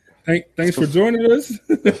 Thanks for joining us.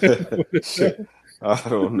 I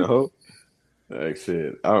don't know. Like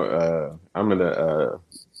shit, I'm in the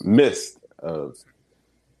midst of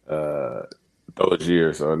those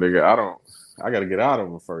years, so nigga, I got to get out of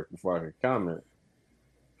them first before I can comment.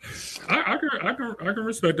 I can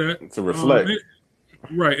respect that. To reflect,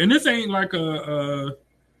 right? And this ain't like a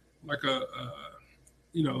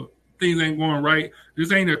things ain't going right.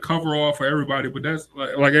 This ain't a cover all for everybody, but that's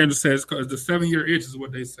like Andrew says, because the 7-year itch is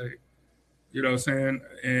what they say. You know what I'm saying?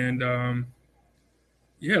 And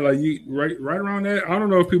yeah, like you right around that. I don't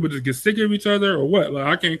know if people just get sick of each other or what. Like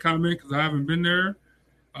I can't comment because I haven't been there.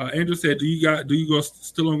 Andrew said, "Do you go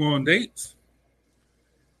still on going dates?"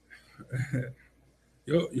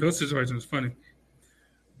 Your situation is funny.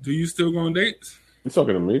 Do you still go on dates? You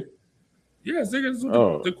talking to me? Yes, that's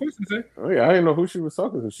what the question said. Oh yeah, I didn't know who she was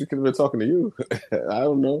talking to. She could have been talking to you. I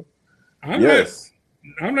don't know. I'm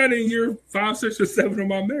not in year 5, 6, or 7 of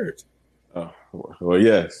my marriage. Oh well,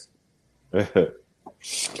 yes.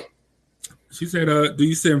 She said, "Do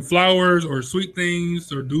you send flowers or sweet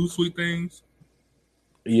things or do sweet things?"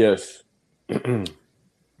 Yes.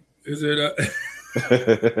 Is it?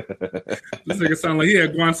 This nigga sound like he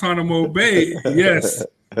had Guantanamo Bay. Yes.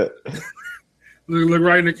 Look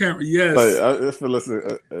right in the camera. Yes. Like, I feel like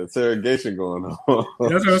an interrogation going on.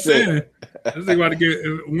 That's what I'm saying. This nigga about to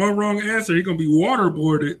get one wrong answer. He's gonna be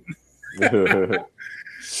waterboarded.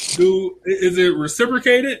 Is it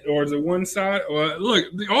reciprocated or is it one side? Or look,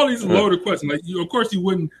 all these loaded questions. Like, of course, you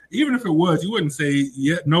wouldn't. Even if it was, you wouldn't say,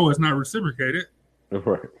 no, it's not reciprocated."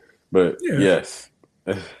 Right. But yes.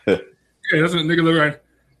 Yeah, that's what nigga look right.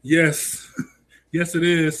 Yes. Yes, it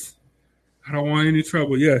is. I don't want any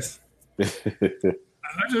trouble. Yes.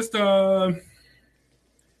 I just so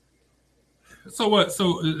what?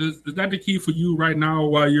 So is that the key for you right now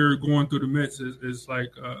while you're going through the midst? Is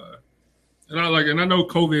like and I know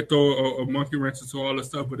COVID throw a monkey wrench into all this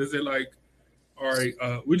stuff, but is it like, all right,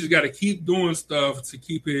 we just got to keep doing stuff to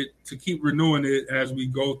keep renewing it as we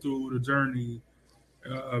go through the journey,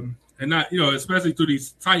 and not especially through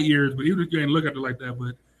these tight years. But even if you ain't look at it like that,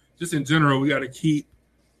 but just in general, we got to keep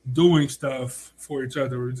doing stuff for each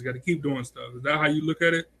other. We just got to keep doing stuff. Is that how you look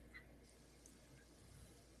at it?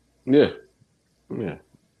 Yeah. You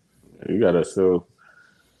got to still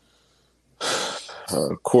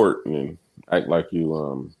court and act like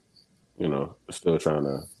you, still trying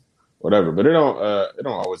to whatever. But it don't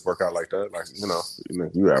always work out like that. Like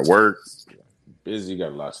you at work, busy,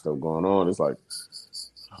 got a lot of stuff going on. It's like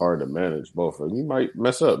hard to manage both. You might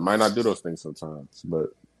mess up, might not do those things sometimes, but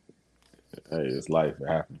hey, it's life. It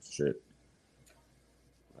happens. Shit.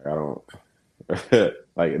 Like I don't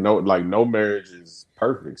no marriage is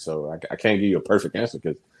perfect. So I can't give you a perfect answer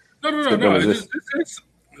because no.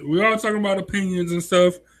 We all talking about opinions and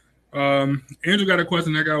stuff. Andrew got a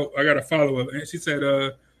question. I got a follow up, and she said,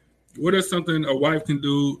 "What is something a wife can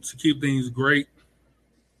do to keep things great?"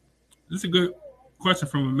 This is a good question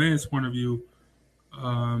from a man's point of view.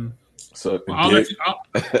 So I'll let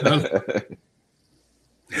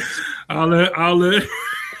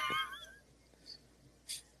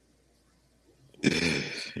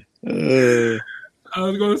I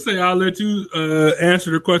was gonna say I'll let you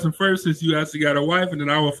answer the question first since you actually got a wife, and then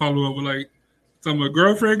I will follow up with like something a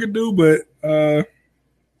girlfriend could do. But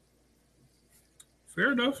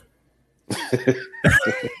fair enough.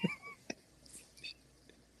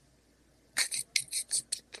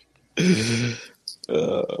 Man.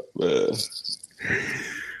 Man.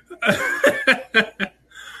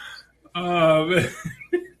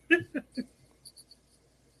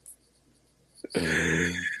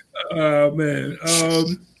 Man.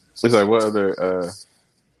 It's like what other?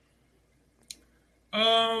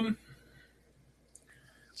 I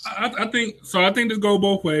think so. I think this go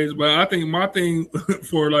both ways, but I think my thing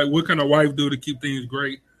for like what can a wife do to keep things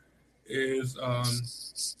great is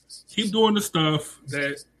keep doing the stuff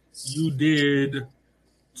that you did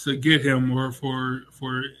to get him or for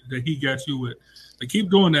that he got you with. Like, keep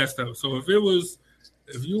doing that stuff. So if you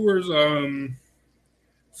were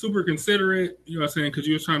super considerate, you know what I'm saying, because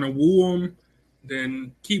you were trying to woo him,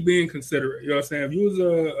 then keep being considerate. You know what I'm saying? If you was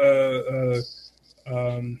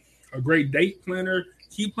a great date planner,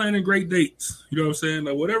 keep planning great dates. You know what I'm saying?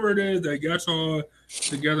 Like whatever it is that got y'all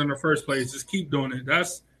together in the first place, just keep doing it.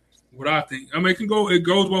 That's what I think. I mean, it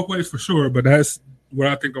goes both ways for sure, but that's what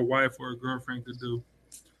I think a wife or a girlfriend could do.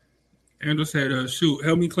 Andrew said, shoot,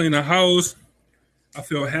 help me clean the house. I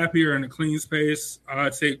feel happier in a clean space.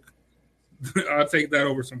 I'll take that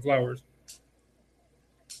over some flowers.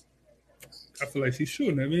 I feel like she's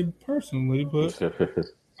shooting at me personally, but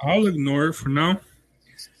I'll ignore it for now.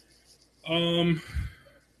 All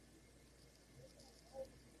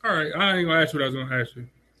right, I ain't gonna ask you what I was gonna ask you.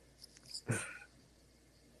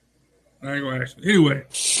 I ain't gonna ask you. Anyway,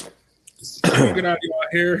 get out of your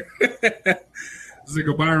hair.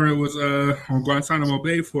 Zigga Byron was on Guantanamo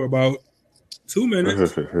Bay for about 2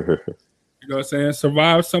 minutes. You know what I'm saying?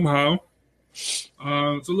 Survived somehow.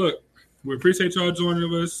 So look, we appreciate y'all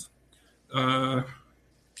joining us. Andrew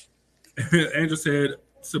said,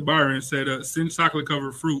 to Byron said, send chocolate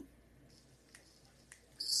covered fruit.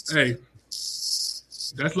 Hey,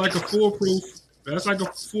 that's like a foolproof. That's like a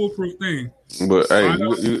foolproof thing. But hey,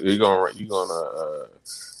 you gonna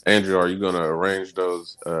Andrew, are you gonna arrange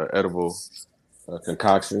those edible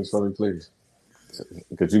concoctions for me, please?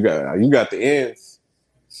 Because you got the ends.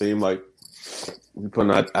 Seem like you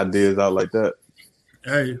putting ideas out like that.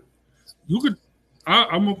 Hey, you could.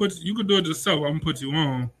 I'm gonna put. You could do it yourself. I'm gonna put you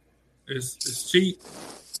on. It's cheap,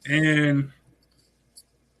 and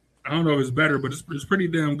I don't know if it's better, but it's pretty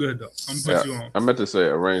damn good though. I'm gonna put you on. I meant to say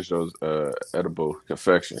arrange those edible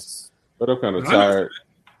confections, but I'm kind of tired.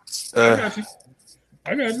 I got you.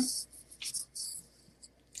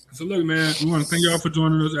 So look, man, we want to thank y'all for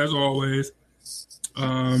joining us as always.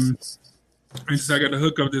 I got the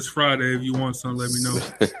hookup this Friday. If you want some, let me know.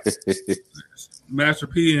 Master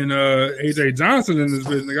P and AJ Johnson in this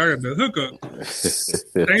business. I got the hookup.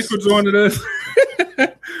 Thanks for joining us.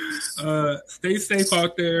 Stay safe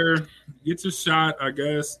out there. Get your shot, I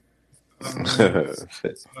guess.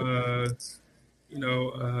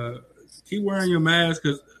 Keep wearing your mask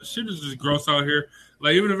because shit is just gross out here.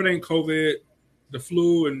 Like, even if it ain't COVID, the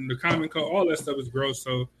flu and the common cold, all that stuff is gross.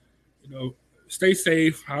 So, stay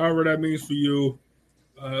safe, however that means for you.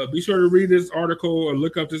 Be sure to read this article or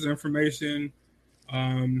look up this information.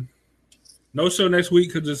 No show next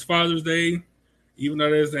week because it's Father's Day, even though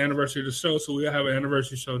it is the anniversary of the show. So we'll have an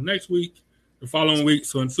anniversary show next week, the following week.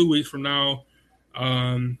 So in 2 weeks from now,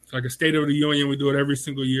 it's like a State of the Union. We do it every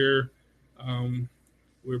single year.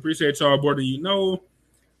 We appreciate y'all more than you know.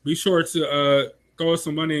 Be sure to throw us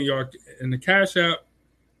some money in the Cash App.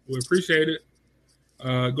 We appreciate it.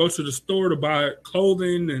 Go to the store to buy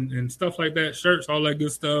clothing and stuff like that, shirts, all that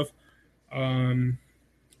good stuff.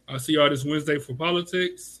 I'll see y'all this Wednesday for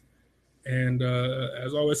politics. And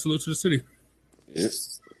as always, salute to the city.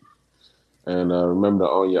 Yes. And remember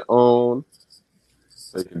to own your own.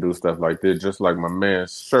 So you can do stuff like this, just like my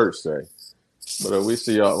man's shirt say. But we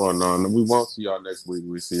see y'all. Well, no, we won't see y'all next week.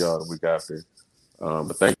 We see y'all the week after.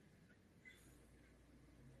 But thank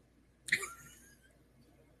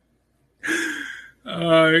you.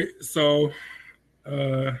 All right. So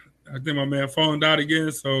I think my man phone died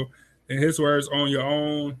again. So in his words, on your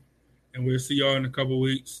own. And we'll see y'all in a couple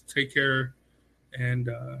weeks. Take care and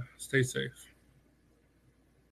stay safe.